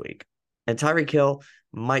Giants this week. And Tyreek Hill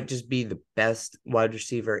might just be the best wide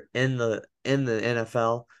receiver in the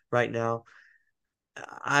NFL right now.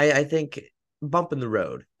 I think bump in the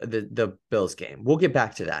road, the Bills game. We'll get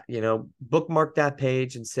back to that. Bookmark that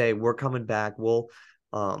page and say we're coming back. We'll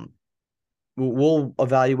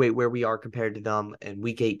evaluate where we are compared to them in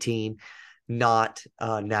week 18. Not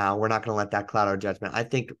now. We're not going to let that cloud our judgment. I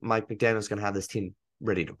think Mike McDaniel's going to have this team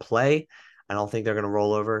ready to play. I don't think they're going to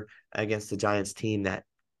roll over against the Giants team that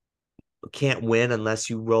can't win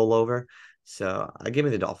unless you roll over. So give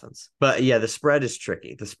me the Dolphins. But yeah, the spread is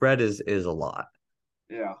tricky. The spread is a lot.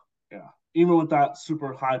 Yeah. Even with that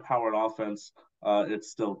super high-powered offense,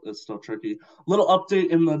 it's still tricky. Little update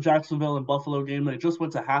in the Jacksonville and Buffalo game. They just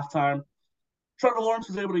went to halftime. Trevor Lawrence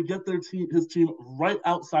was able to get his team right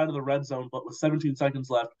outside of the red zone, but with 17 seconds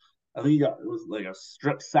left, I think it was like a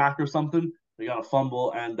strip sack or something. They got a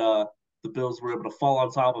fumble, and the Bills were able to fall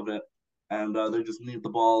on top of it, and they just needed the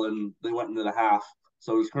ball, and they went into the half.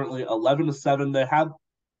 So it's currently 11-7. They had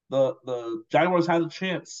the Jaguars had a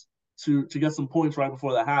chance to get some points right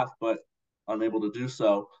before the half, but unable to do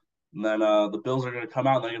so. And then the Bills are going to come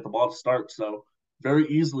out and they get the ball to start. So very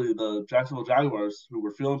easily, the Jacksonville Jaguars, who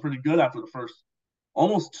were feeling pretty good after the first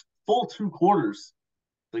almost full 2 quarters,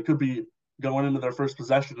 they could be going into their first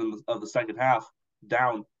possession of the second half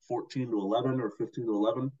down 14-11 or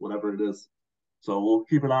 15-11, whatever it is. So we'll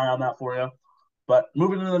keep an eye on that for you. But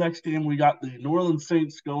moving into the next game, we got the New Orleans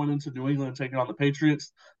Saints going into New England taking on the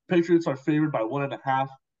Patriots. Patriots are favored by 1.5.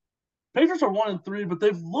 Patriots are 1-3, but they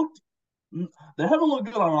haven't looked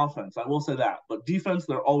good on offense. I will say that. But defense,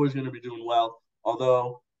 they're always going to be doing well.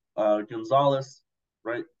 Although Gonzalez,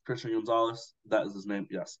 right? Christian Gonzalez, that is his name.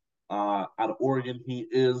 Yes. Out of Oregon, he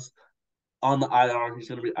is on the IR. He's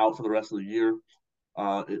going to be out for the rest of the year.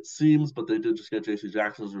 It seems, but they did just get J.C.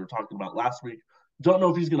 Jackson, as we were talking about last week. Don't know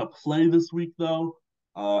if he's going to play this week, though.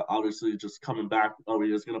 Obviously, just coming back. Oh,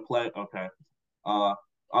 he is going to play? Okay.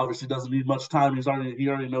 Obviously, doesn't need much time. He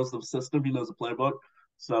already knows the system. He knows the playbook.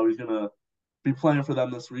 So he's going to be playing for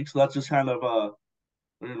them this week. So that's just kind of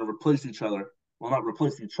they're going to replace each other. Well, not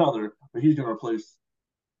replace each other, but he's going to replace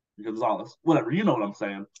Gonzalez. Whatever. You know what I'm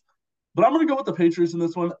saying. But I'm going to go with the Patriots in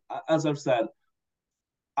this one. As I've said,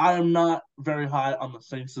 I am not very high on the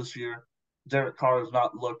Saints this year. Derek Carr has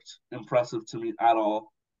not looked impressive to me at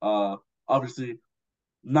all. Obviously,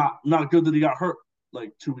 not good that he got hurt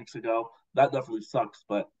like 2 weeks ago. That definitely sucks.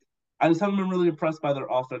 But I just haven't been really impressed by their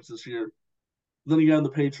offense this year. Then again, the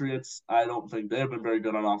Patriots, I don't think they have been very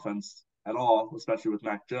good on offense at all, especially with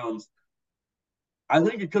Mac Jones. I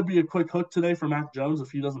think it could be a quick hook today for Mac Jones if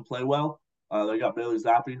he doesn't play well. They got Bailey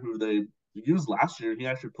Zappi, who they used last year. He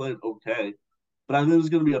actually played okay. But I think it's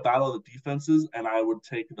going to be a battle of the defenses, and I would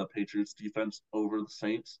take the Patriots defense over the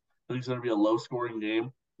Saints. I think it's going to be a low-scoring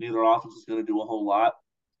game. Neither offense is going to do a whole lot,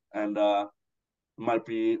 and it might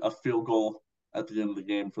be a field goal at the end of the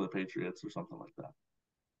game for the Patriots or something like that.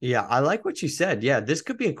 Yeah, I like what you said. Yeah, this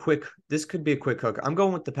could be a quick hook. I'm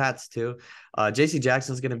going with the Pats too. JC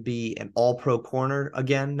Jackson's going to be an all-pro corner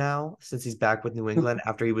again now since he's back with New England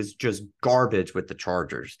after he was just garbage with the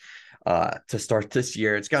Chargers to start this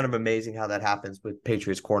year. It's kind of amazing how that happens with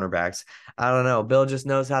Patriots cornerbacks. I don't know. Bill just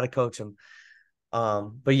knows how to coach them.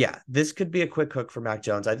 But yeah, this could be a quick hook for Mac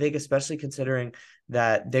Jones. I think, especially considering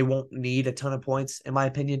that they won't need a ton of points, in my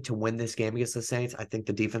opinion, to win this game against the Saints. I think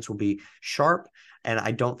the defense will be sharp, and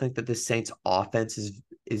I don't think that the Saints offense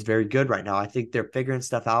is very good right now. I think they're figuring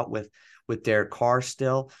stuff out with their car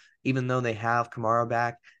still, even though they have Kamara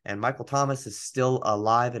back and Michael Thomas is still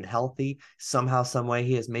alive and healthy. Somehow, some way,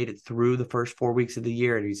 he has made it through the first 4 weeks of the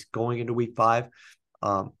year, and he's going into week 5.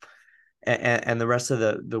 And the rest of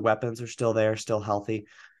the weapons are still there, still healthy.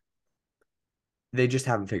 They just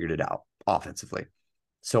haven't figured it out offensively.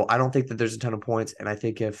 So I don't think that there's a ton of points. And I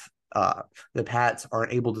think if the Pats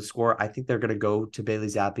aren't able to score, I think they're going to go to Bailey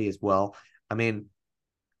Zappi as well. I mean,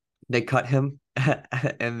 they cut him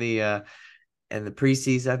in the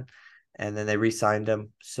preseason, and then they re-signed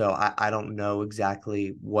him. So I don't know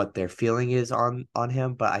exactly what their feeling is on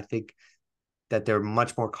him, but I think that they're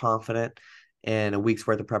much more confident in a week's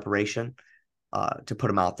worth of preparation to put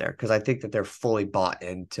him out there, because I think that they're fully bought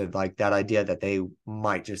into like that idea that they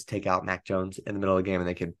might just take out Mac Jones in the middle of the game and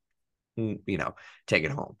they can, take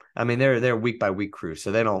it home. I mean, they're week by week crew,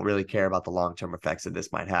 so they don't really care about the long-term effects that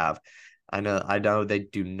this might have. I know they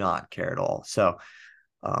do not care at all. So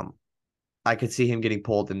I could see him getting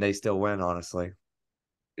pulled and they still win, honestly.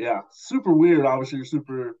 Yeah, super weird. Obviously,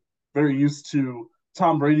 you're very used to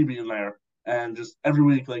Tom Brady being there and just every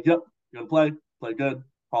week, like, yep, you're going to play good,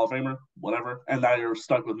 Hall of Famer, whatever. And now you're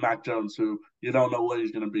stuck with Mac Jones, who you don't know what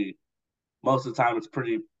he's going to be. Most of the time, it's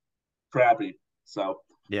pretty crappy. So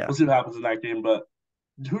yeah, we'll see what happens in that game. But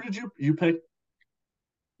who did you pick?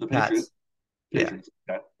 The Patriots. Patriots.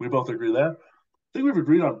 Yeah. Okay. We both agree there. I think we've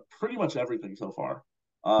agreed on pretty much everything so far.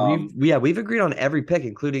 We've agreed on every pick,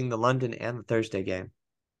 including the London and the Thursday game.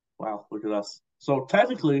 Wow, look at us. So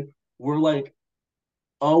technically, we're like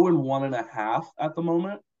 0-1.5 at the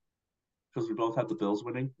moment, because we both had the Bills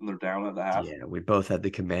winning and they're down at the half. Yeah, we both had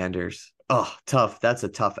the Commanders. Oh, tough. That's a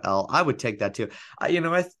tough L. I would take that too.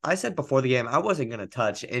 I said before the game I wasn't going to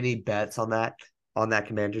touch any bets on that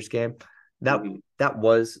Commanders game. That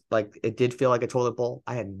was like, it did feel like a toilet bowl.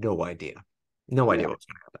 I had no idea. No idea what was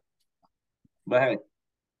going to happen. But hey,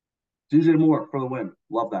 DJ Moore for the win.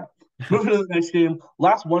 Love that. Moving to the next game,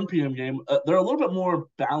 last 1 p.m. game. They're a little bit more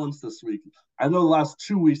balanced this week. I know the last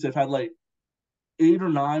 2 weeks they've had like 8 or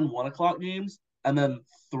 9 1 o'clock games, and then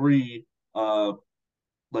 3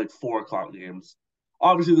 like 4 o'clock games.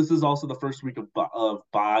 Obviously, this is also the first week of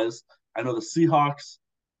buys. I know the Seahawks,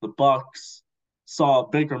 the Bucks saw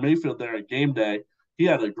Baker Mayfield there at game day. He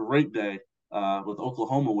had a great day with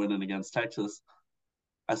Oklahoma winning against Texas.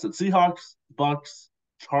 I said Seahawks, Bucks,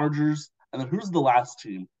 Chargers, and then who's the last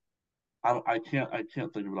team? I can't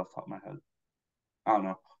think of it off the top of my head. I don't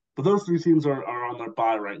know. But those 3 teams are on their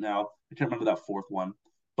bye right now. I can't remember that 4th one.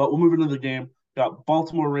 But we'll move into the game. Got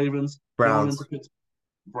Baltimore Ravens. Browns.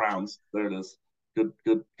 Browns. There it is. Good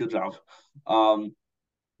job.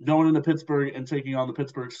 Going into Pittsburgh and taking on the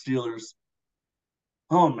Pittsburgh Steelers.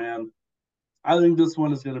 Oh, man. I think this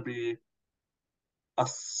one is going to be a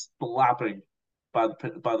slapping by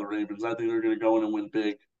the Ravens. I think they're going to go in and win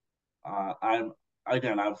big. I've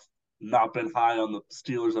not been high on the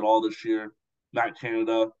Steelers at all this year. Matt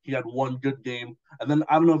Canada, he had 1 good game, and then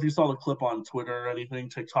I don't know if you saw the clip on Twitter or anything,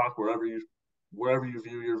 TikTok, wherever you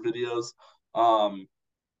view your videos.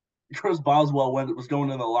 Chris Boswell was going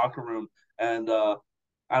in the locker room, and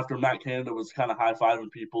after Matt Canada was kind of high-fiving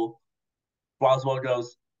people, Boswell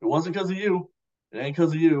goes, "It wasn't because of you. It ain't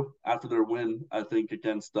because of you." After their win, I think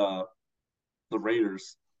against the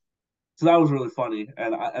Raiders. So that was really funny,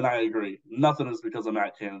 and I agree. Nothing is because of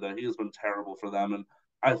Matt Canada. He has been terrible for them, and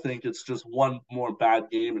I think it's just 1 more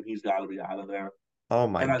bad game, and he's got to be out of there. Oh,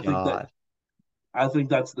 my God. I think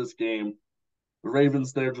that's this game. The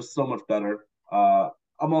Ravens, they're just so much better.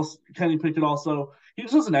 Kenny Pickett also, he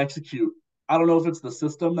just doesn't execute. I don't know if it's the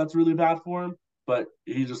system that's really bad for him, but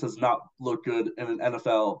he just does not look good in an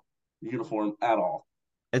NFL uniform at all.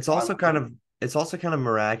 It's also kind of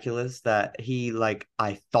miraculous that he,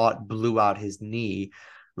 I thought, blew out his knee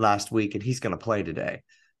last week, and he's going to play today.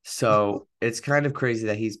 So it's kind of crazy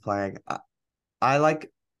that he's playing. I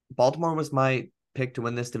like Baltimore was my pick to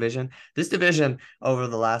win this division. This division over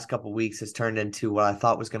the last couple weeks has turned into what I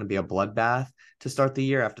thought was going to be a bloodbath to start the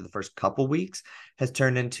year after the first couple weeks has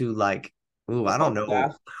turned into like, ooh, I don't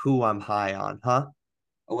know who I'm high on, huh?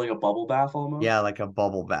 Like a bubble bath almost? Yeah, like a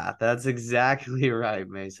bubble bath. That's exactly right,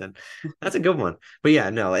 Mason. That's a good one. But yeah,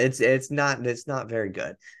 no, it's not very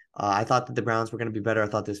good. I thought that the Browns were going to be better. I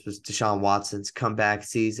thought this was Deshaun Watson's comeback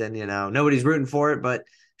season. Nobody's rooting for it, but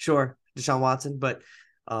sure, Deshaun Watson. But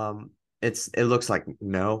it looks like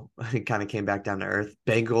no. It kind of came back down to earth.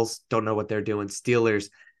 Bengals don't know what they're doing. Steelers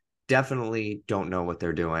definitely don't know what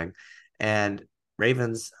they're doing, and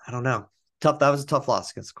Ravens, I don't know. Tough. That was a tough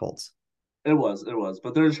loss against the Colts. It was.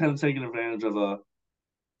 But they're just kind of taking advantage of a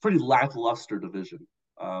pretty lackluster division.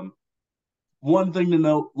 One thing to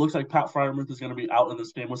note, looks like Pat Freiermuth is going to be out in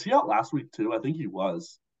this game. Was he out last week too? I think he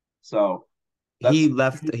was. So he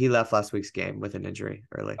left last week's game with an injury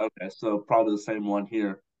early. Okay, so probably the same one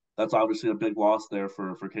here. That's obviously a big loss there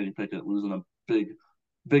for Kenny Pickett, losing a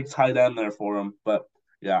big tight end there for him. But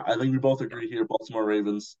yeah, I think we both agree here. Baltimore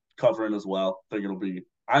Ravens covering as well. I think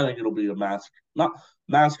it'll be a massacre. Not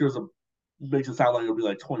massacre makes it sound like it'll be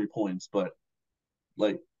like 20 points, but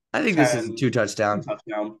like I think 10, this is a two touchdown.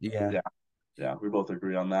 Yeah, we both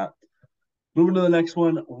agree on that. Moving to the next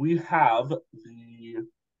one, we have the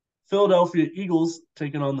Philadelphia Eagles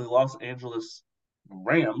taking on the Los Angeles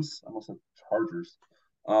Rams. I almost said Chargers.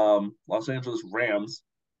 Los Angeles Rams.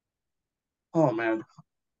 Oh man.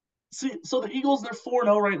 See, so the Eagles, they're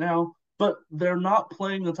 4-0 right now, but they're not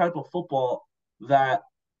playing the type of football that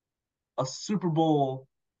a Super Bowl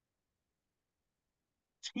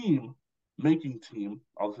making team,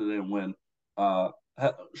 obviously they didn't win,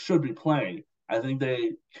 should be playing. I think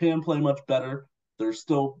they can play much better. They're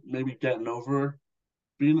still maybe getting over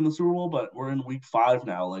being in the Super Bowl, but we're in week 5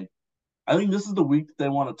 now. Like, I think this is the week they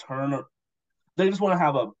want to turn. They just want to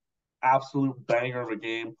have an absolute banger of a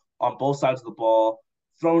game on both sides of the ball,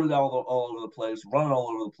 throwing it all over the place, running all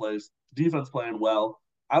over the place, defense playing well.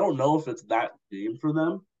 I don't know if it's that game for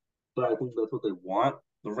them, but I think that's what they want.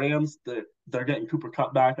 The Rams, they're getting Cooper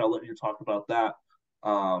Kupp back. I'll let you talk about that.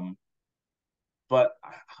 But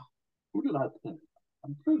who did I pick?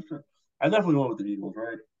 I'm pretty sure. I definitely went with the Eagles,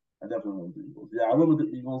 right? Yeah, I went with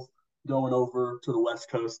the Eagles going over to the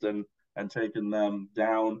West Coast and taking them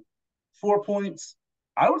down 4 points.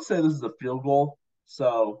 I would say this is a field goal,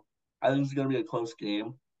 so I think it's going to be a close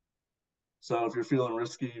game. So if you're feeling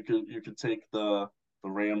risky, you could take the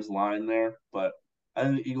Rams line there, but I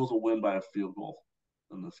think the Eagles will win by a field goal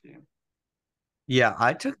in this game. Yeah,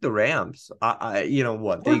 I took the Rams. You know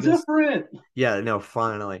what? We're different. Yeah, no,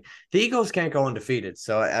 finally. The Eagles can't go undefeated.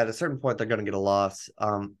 So at a certain point, they're going to get a loss.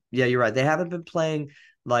 Yeah, you're right. They haven't been playing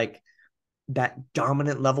like that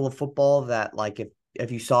dominant level of football that like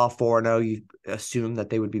if you saw 4-0, you assume that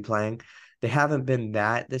they would be playing. They haven't been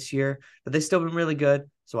that this year, but they've still been really good.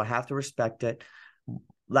 So I have to respect it.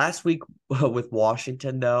 Last week with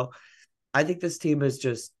Washington, though, I think this team is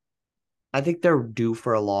just I think they're due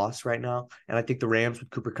for a loss right now. And I think the Rams with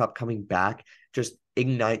Cooper Kupp coming back just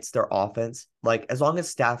ignites their offense. Like as long as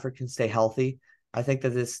Stafford can stay healthy, I think that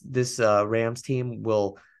this Rams team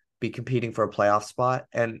will be competing for a playoff spot.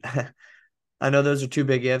 And I know those are two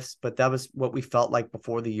big ifs, but that was what we felt like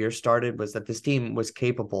before the year started was that this team was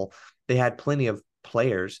capable. They had plenty of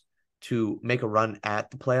players to make a run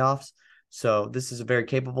at the playoffs. So this is a very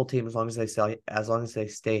capable team as long as they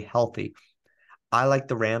stay healthy. I like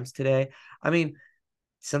the Rams today. I mean,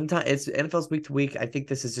 sometimes it's NFL's week to week. I think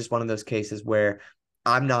this is just one of those cases where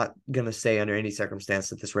I'm not going to say under any circumstance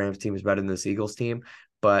that this Rams team is better than this Eagles team,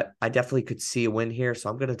 but I definitely could see a win here. So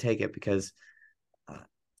I'm going to take it because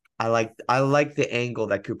I like the angle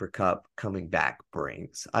that Cooper Kupp coming back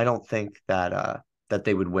brings. I don't think that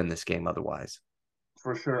they would win this game otherwise.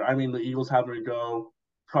 For sure. I mean, the Eagles having to go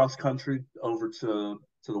cross country over to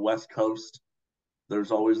the West Coast.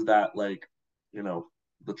 There's always that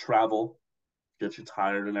the travel gets you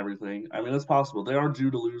tired and everything. I mean, it's possible. They are due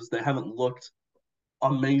to lose. They haven't looked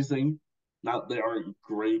amazing. They aren't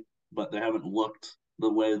great, but they haven't looked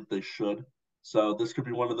the way that they should. So this could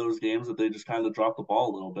be one of those games that they just kind of drop the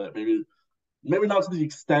ball a little bit. Maybe not to the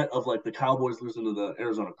extent of like the Cowboys losing to the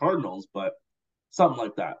Arizona Cardinals, but something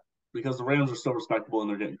like that. Because the Rams are still respectable and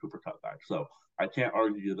they're getting Cooper Kupp back. So I can't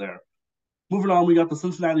argue there. Moving on, we got the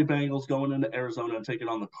Cincinnati Bengals going into Arizona and taking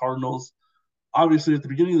on the Cardinals. Obviously, at the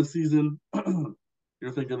beginning of the season,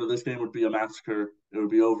 you're thinking that this game would be a massacre. It would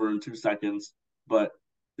be over in 2 seconds. But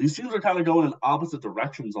these teams are kind of going in opposite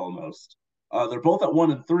directions almost. They're both at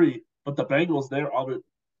 1-3, but the Bengals,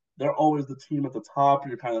 they're always the team at the top.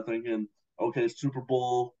 You're kind of thinking, okay, Super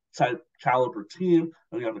Bowl type caliber team,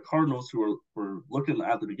 and we have the Cardinals who were looking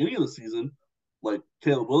at the beginning of the season like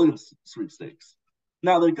Caleb Williams sweepstakes.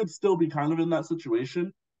 Now they could still be kind of in that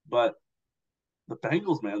situation, but the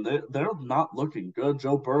Bengals, man, they're not looking good.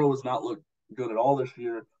 Joe Burrow has not looked good at all this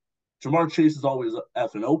year. Ja'Marr Chase is always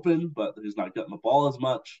effing open, but he's not getting the ball as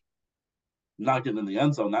much. Not getting in the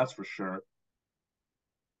end zone, that's for sure.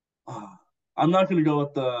 I'm not going to go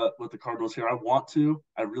with the Cardinals here. I want to,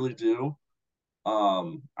 I really do.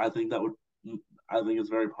 I think it's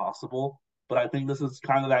very possible, but I think this is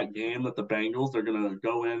kind of that game that the Bengals, they're going to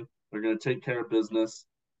go in, they're going to take care of business.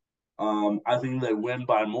 I think they win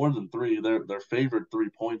by more than 3. They're favored 3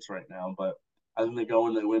 points right now, but I think they go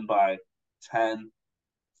in, they win by 10,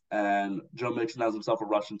 and Joe Mixon has himself a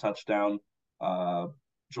rushing touchdown.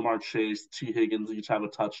 Ja'Marr Chase, T. Higgins each have a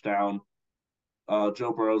touchdown.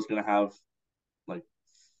 Joe Burrow's going to have like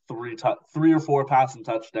 3 or 4 passing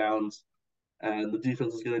touchdowns, and the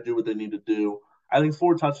defense is going to do what they need to do. I think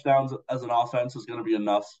 4 touchdowns as an offense is going to be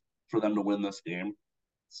enough for them to win this game.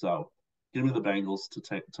 So give me the Bengals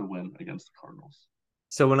to win against the Cardinals.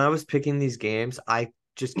 So when I was picking these games, I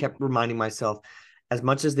just kept reminding myself, as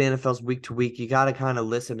much as the NFL's week to week, you got to kind of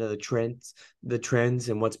listen to the trends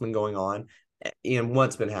and what's been going on and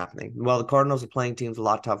what's been happening. Well, the Cardinals are playing teams a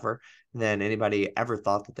lot tougher than anybody ever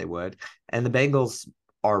thought that they would. And the Bengals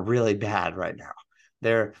are really bad right now.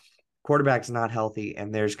 Their quarterback's not healthy,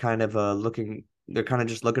 and there's kind of they're kind of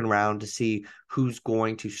just looking around to see who's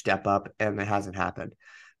going to step up, and it hasn't happened.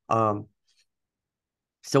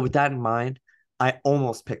 So with that in mind, I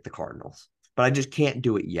almost picked the Cardinals, but I just can't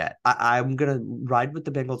do it yet. I'm going to ride with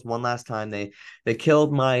the Bengals one last time. They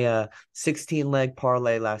killed my 16-leg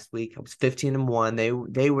parlay last week. I was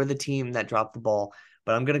 15-1. They were the team that dropped the ball,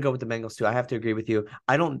 but I'm going to go with the Bengals too. I have to agree with you.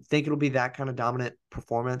 I don't think it'll be that kind of dominant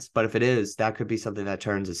performance, but if it is, that could be something that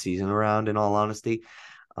turns the season around, in all honesty.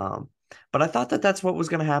 But I thought that that's what was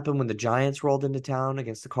going to happen when the Giants rolled into town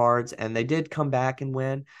against the Cards, and they did come back and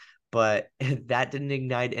win, but that didn't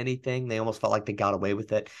ignite anything. They almost felt like they got away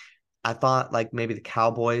with it. I thought like maybe the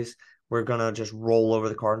Cowboys were going to just roll over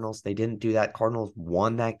the Cardinals. They didn't do that. Cardinals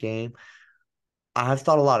won that game. I've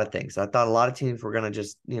thought a lot of things. I thought a lot of teams were going to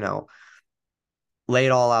just, lay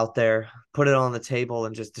it all out there, put it on the table,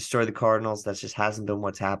 and just destroy the Cardinals. That just hasn't been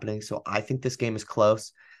what's happening. So I think this game is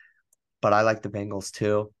close, but I like the Bengals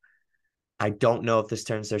too. I don't know if this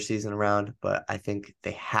turns their season around, but I think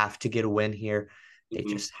they have to get a win here. They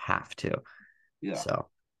just have to. Yeah. So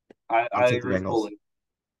I agree fully.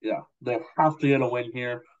 Yeah, they have to get a win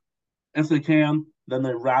here. If they can, then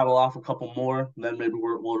they rattle off a couple more. Then maybe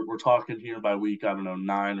we're talking here by week, I don't know,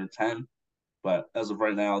 9 or 10. But as of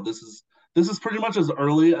right now, this is pretty much as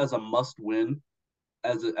early as a must win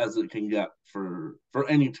as it can get for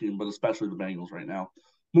any team, but especially the Bengals right now.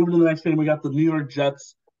 Moving to the next game, we got the New York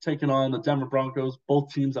Jets taking on the Denver Broncos.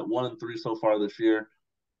 Both teams at 1-3 so far this year.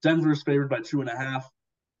 Denver is favored by 2.5.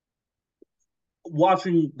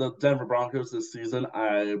 Watching the Denver Broncos this season,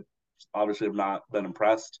 I obviously have not been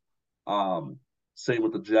impressed. Same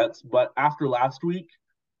with the Jets. But after last week,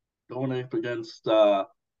 going up against the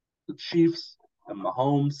Chiefs and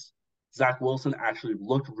Mahomes, Zach Wilson actually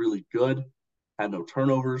looked really good, had no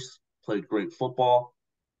turnovers, played great football.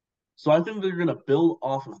 So I think they're going to build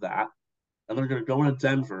off of that, and they're going to go into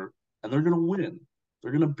Denver, and they're going to win.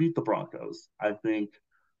 They're going to beat the Broncos. I think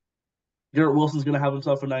Garrett Wilson's going to have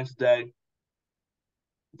himself a nice day.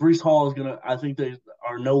 Breece Hall I think they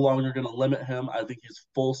are no longer going to limit him. I think he's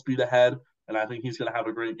full speed ahead, and I think he's going to have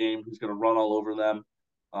a great game. He's going to run all over them.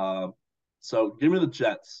 So give me the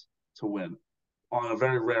Jets to win on a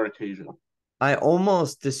very rare occasion. I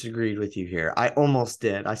almost disagreed with you here. I almost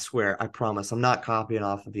did. I swear. I promise. I'm not copying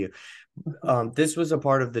off of you. This was a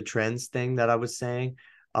part of the trends thing that I was saying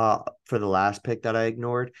for the last pick that I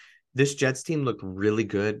ignored. This Jets team looked really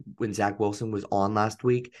good when Zach Wilson was on last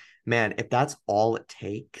week. Man, if that's all it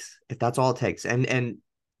takes, and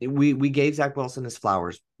we gave Zach Wilson his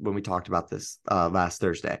flowers when we talked about this last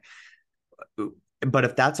Thursday. But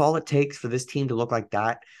if that's all it takes for this team to look like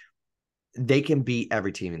that, they can beat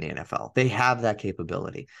every team in the NFL. They have that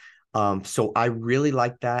capability. So I really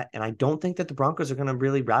like that. And I don't think that the Broncos are going to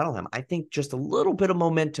really rattle him. I think just a little bit of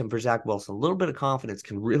momentum for Zach Wilson, a little bit of confidence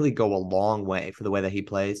can really go a long way for the way that he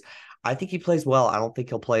plays. I think he plays well. I don't think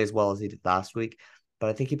he'll play as well as he did last week, but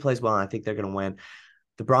I think he plays well, and I think they're going to win.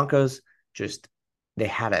 The Broncos they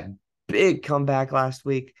had a big comeback last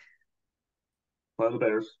week. By the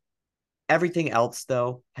Bears. Everything else,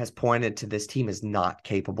 though, has pointed to this team is not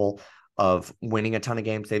capable of winning a ton of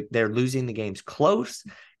games. They're losing the games close,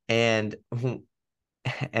 and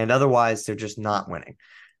otherwise they're just not winning.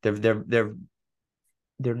 They're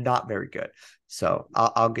they're not very good. So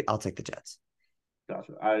I'll take the Jets.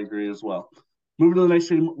 Gotcha. I agree as well. Moving to the next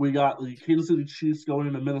game, we got the Kansas City Chiefs going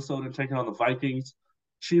into Minnesota and taking on the Vikings.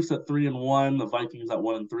 Chiefs at 3-1, the Vikings at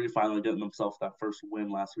 1-3, finally getting themselves that first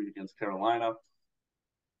win last week against Carolina.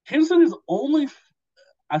 Kansas City's only,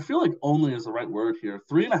 I feel like only is the right word here.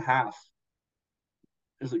 3.5.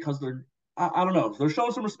 Is it because they're, I don't know. They're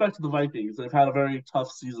showing some respect to the Vikings. They've had a very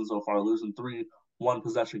tough season so far, losing 3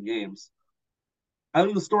 one-possession games. I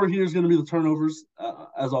think the story here is going to be the turnovers,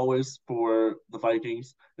 as always, for the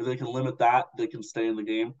Vikings. If they can limit that, they can stay in the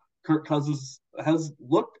game. Kirk Cousins has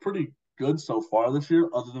looked pretty good so far this year,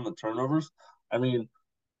 other than the turnovers. I mean,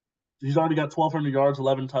 he's already got 1,200 yards,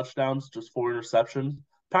 11 touchdowns, just 4 interceptions.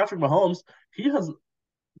 Patrick Mahomes,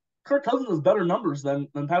 Kirk Cousins has better numbers than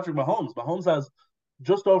Patrick Mahomes. Mahomes has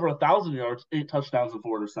just over 1,000 yards, 8 touchdowns, and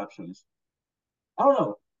 4 interceptions. I don't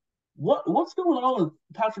know. What's going on with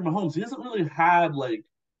Patrick Mahomes? He hasn't really had, like,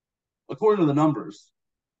 according to the numbers,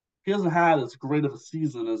 he hasn't had as great of a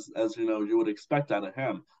season as you would expect out of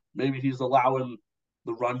him. Maybe he's allowing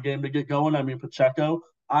the run game to get going. I mean, Pacheco,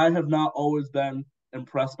 I have not always been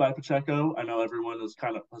impressed by Pacheco. I know everyone has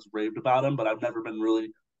raved about him, but I've never been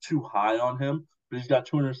really too high on him. But he's got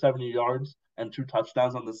 270 yards and 2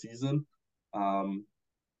 touchdowns on the season. I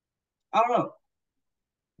don't know.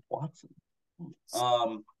 Watson.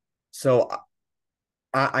 So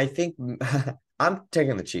I think I'm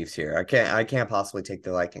taking the Chiefs here. I can't possibly take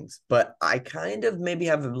the Vikings, but I kind of maybe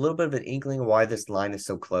have a little bit of an inkling of why this line is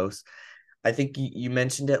so close. I think you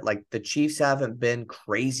mentioned it, like the Chiefs haven't been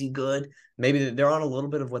crazy good. Maybe they're on a little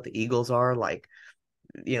bit of what the Eagles are, like,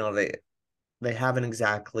 they haven't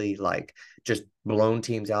exactly like just blown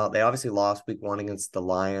teams out. They obviously lost week 1 against the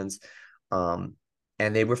Lions, and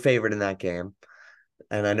they were favored in that game.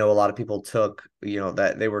 And I know a lot of people took,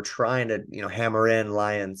 that they were trying to, hammer in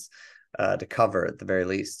Lions to cover at the very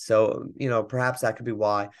least. So, perhaps that could be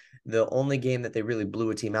why. The only game that they really blew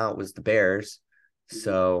a team out was the Bears.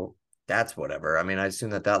 So that's whatever. I mean, I assume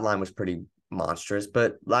that line was pretty monstrous.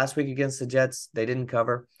 But last week against the Jets, they didn't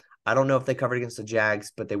cover. I don't know if they covered against the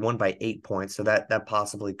Jags, but they won by 8 points. So that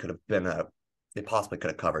possibly could have been they possibly could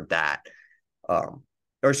have covered that. Or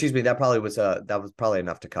excuse me, that was probably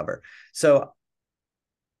enough to cover. So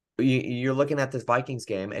you're looking at this Vikings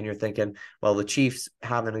game and you're thinking, well, the Chiefs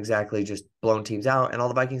haven't exactly just blown teams out, and all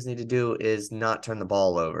the Vikings need to do is not turn the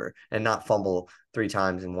ball over and not fumble 3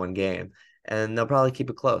 times in one game, and they'll probably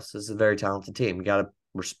keep it close. This is a very talented team. You got to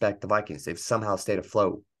respect the Vikings. They've somehow stayed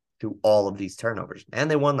afloat through all of these turnovers,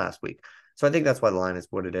 and they won last week. So I think that's why the line is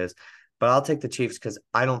what it is. But I'll take the Chiefs because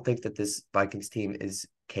I don't think that this Vikings team is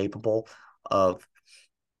capable of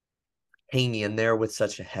hanging in there with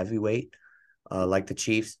such a heavyweight like the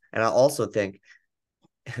Chiefs. And I also think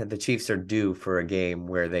the Chiefs are due for a game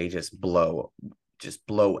where they just blow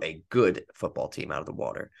a good football team out of the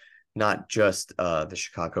water, not just the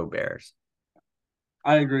Chicago Bears.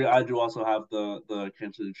 I agree. I do also have the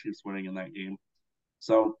Kansas City Chiefs winning in that game.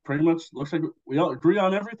 So pretty much looks like we all agree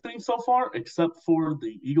on everything so far, except for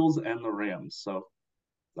the Eagles and the Rams. So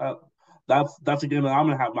that's a game that I'm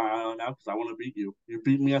gonna have my eye on now because I want to beat you. You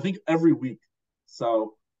beat me, I think, every week.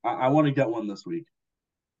 So I want to get one this week.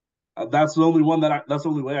 That's the only one that's the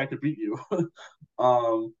only way I could beat you.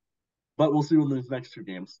 But we'll see in these next 2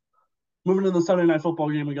 games. Moving to the Sunday Night Football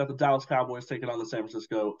game, we got the Dallas Cowboys taking on the San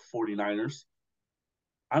Francisco 49ers.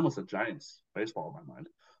 I almost said Giants baseball in my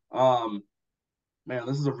mind. Man,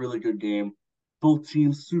 this is a really good game. Both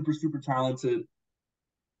teams super, super talented.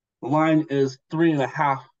 The line is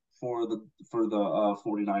 3.5 for the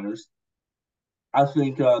 49ers. I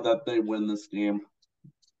think that they win this game.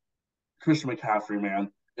 Christian McCaffrey,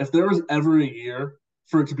 man. If there was ever a year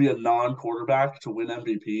for it to be a non-quarterback to win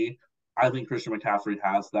MVP, I think Christian McCaffrey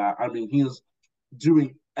has that. I mean, he is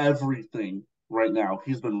doing everything right now.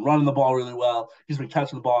 He's been running the ball really well. He's been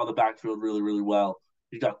catching the ball in the backfield really, really well.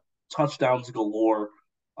 He's got touchdowns galore.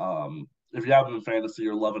 If you have him in fantasy,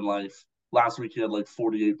 you're loving life. Last week he had like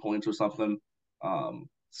 48 points or something.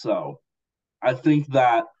 So I think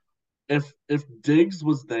that if Diggs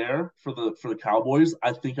was there for the Cowboys,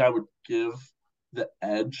 I think I would give the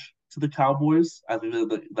edge to the Cowboys. I think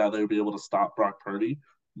that they would be able to stop Brock Purdy.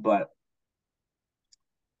 But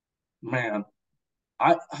man,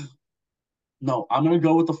 I'm going to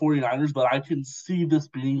go with the 49ers, but I can see this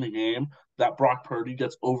being the game that Brock Purdy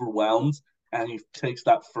gets overwhelmed and he takes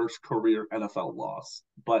that first career NFL loss.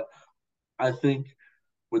 But I think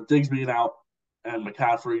with Diggs being out and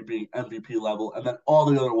McCaffrey being MVP level, and then all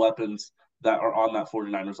the other weapons that are on that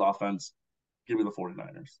 49ers offense, give me the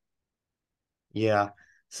 49ers. Yeah,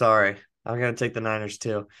 sorry. I'm going to take the Niners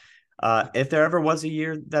too. If there ever was a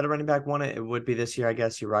year that a running back won it, it would be this year, I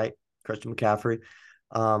guess. You're right. Christian McCaffrey.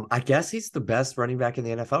 I guess he's the best running back in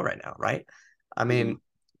the NFL right now, right? I mean,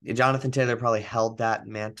 Jonathan Taylor probably held that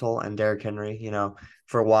mantle and Derrick Henry,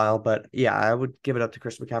 for a while. But yeah, I would give it up to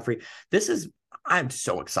Christian McCaffrey. I'm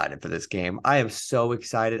so excited for this game. I am so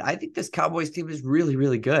excited. I think this Cowboys team is really,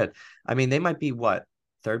 really good. I mean, they might be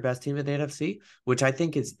third best team in the NFC, which I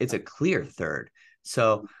think it's a clear third.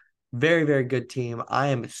 So very, very good team. I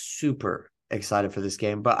am super excited for this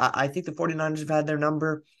game, but I think the 49ers have had their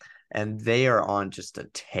number and they are on just a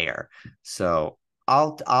tear. So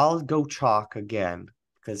I'll go chalk again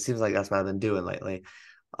because it seems like that's what I've been doing lately.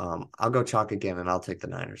 I'll go chalk again and I'll take the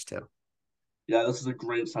Niners too. Yeah, this is a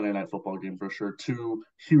great Sunday night football game for sure. Two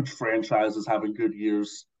huge franchises having good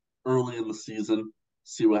years early in the season.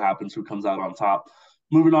 See what happens, who comes out on top.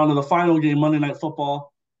 Moving on to the final game, Monday Night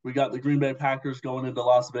Football. We got the Green Bay Packers going into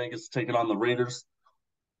Las Vegas taking on the Raiders.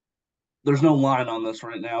 There's no line on this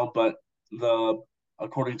right now, but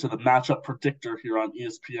according to the matchup predictor here on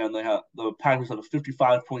ESPN, the Packers have a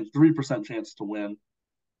 55.3% chance to win.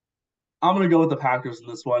 I'm going to go with the Packers in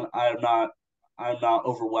this one. I'm not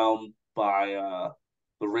overwhelmed by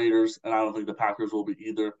the Raiders, and I don't think the Packers will be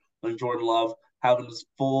either. I think Jordan Love having his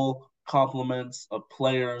full complements of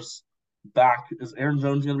players back. Is Aaron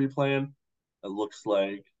Jones going to be playing? It looks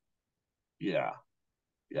like, yeah,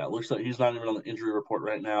 it looks like he's not even on the injury report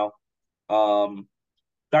right now.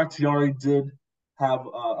 Bakhtiari did have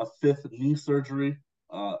a fifth knee surgery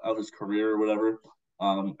of his career or whatever,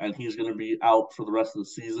 and he's going to be out for the rest of the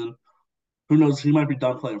season. Who knows? He might be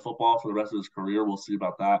done playing football for the rest of his career. We'll see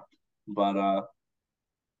about that. But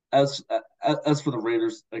as for the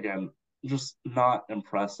Raiders, again, just not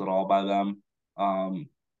impressed at all by them.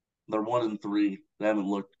 They're 1-3. They haven't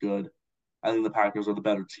looked good. I think the Packers are the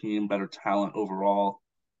better team, better talent overall.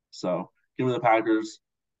 So give me the Packers.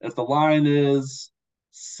 If the line is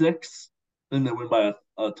 6, then they win by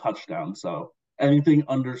a touchdown. So anything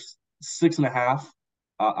under 6.5,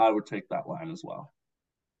 I would take that line as well.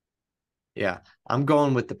 Yeah, I'm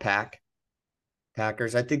going with the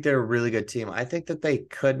Packers. I think they're a really good team. I think that they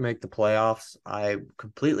could make the playoffs. I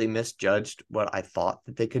completely misjudged what I thought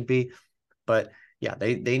that they could be. But yeah,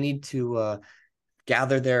 they need to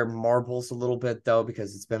gather their marbles a little bit, though,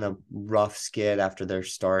 because it's been a rough skid after their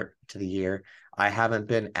start to the year. I haven't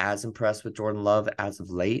been as impressed with Jordan Love as of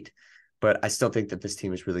late, but I still think that this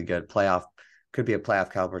team is really good. Could be a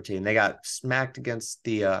playoff caliber team. They got smacked against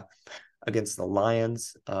the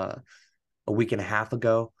Lions a week and a half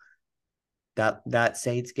ago. That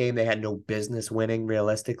Saints game, they had no business winning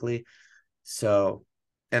realistically. So,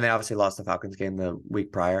 and they obviously lost the Falcons game the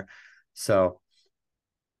week prior. So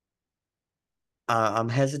I'm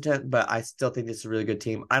hesitant, but I still think this is a really good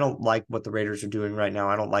team. I don't like what the Raiders are doing right now.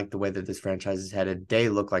 I don't like the way that this franchise is headed. They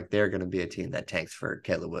look like they're going to be a team that tanks for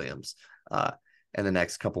Caleb Williams in the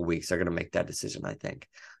next couple of weeks. They're going to make that decision, I think.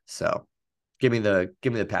 So give me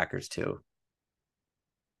the Packers too.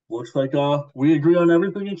 Looks like we agree on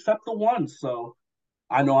everything except the one. So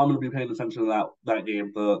I know I'm going to be paying attention to that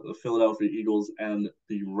game, the Philadelphia Eagles and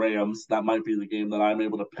the Rams. That might be the game that I'm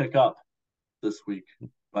able to pick up this week.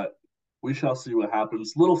 But we shall see what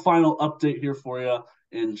happens. Little final update here for you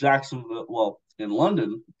in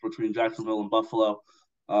London, between Jacksonville and Buffalo.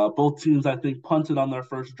 Both teams, I think, punted on their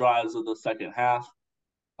first drives of the second half.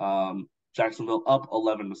 Jacksonville up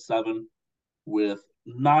 11-7 with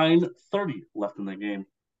 9:30 left in the game.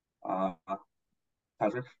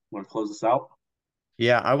 Patrick, want to close this out?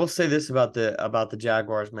 Yeah, I will say this about the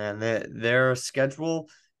Jaguars, man. Their schedule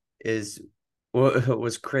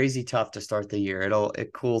was crazy tough to start the year.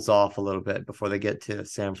 It cools off a little bit before they get to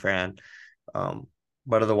San Fran.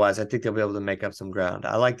 But otherwise, I think they'll be able to make up some ground.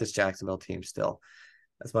 I like this Jacksonville team still,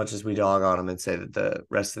 as much as we dog on them and say that the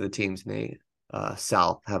rest of the teams in the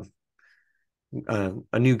South have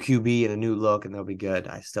a new QB and a new look, and they'll be good.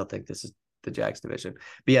 I still think this is the Jags division.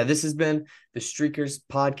 But yeah, this has been the Streakers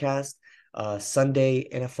podcast, Sunday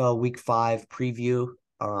NFL Week 5 preview.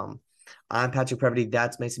 I'm Patrick Previty.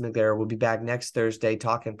 That's Mason McLaren. We'll be back next Thursday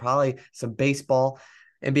talking probably some baseball.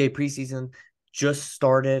 NBA preseason just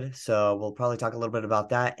started, so we'll probably talk a little bit about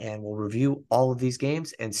that, and we'll review all of these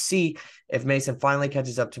games and see if Mason finally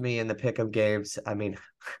catches up to me in the pick'em games. I mean,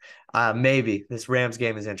 maybe this Rams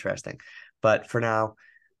game is interesting, but for now,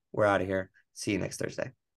 we're out of here. See you next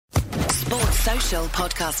Thursday. Sports Social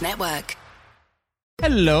Podcast Network.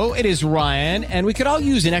 Hello, it is Ryan, and we could all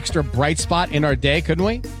use an extra bright spot in our day, couldn't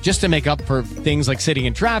we? Just to make up for things like sitting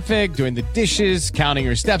in traffic, doing the dishes, counting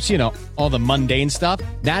your steps, you know, all the mundane stuff.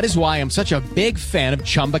 That is why I'm such a big fan of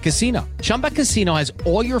Chumba Casino. Chumba Casino has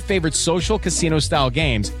all your favorite social casino-style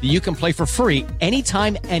games that you can play for free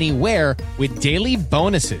anytime, anywhere with daily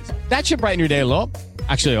bonuses. That should brighten your day a little.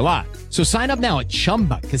 Actually, a lot. So sign up now at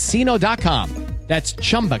ChumbaCasino.com. That's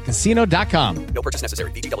ChumbaCasino.com. No purchase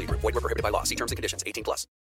necessary. VGW Group. Void where prohibited by law. See terms and conditions. 18+.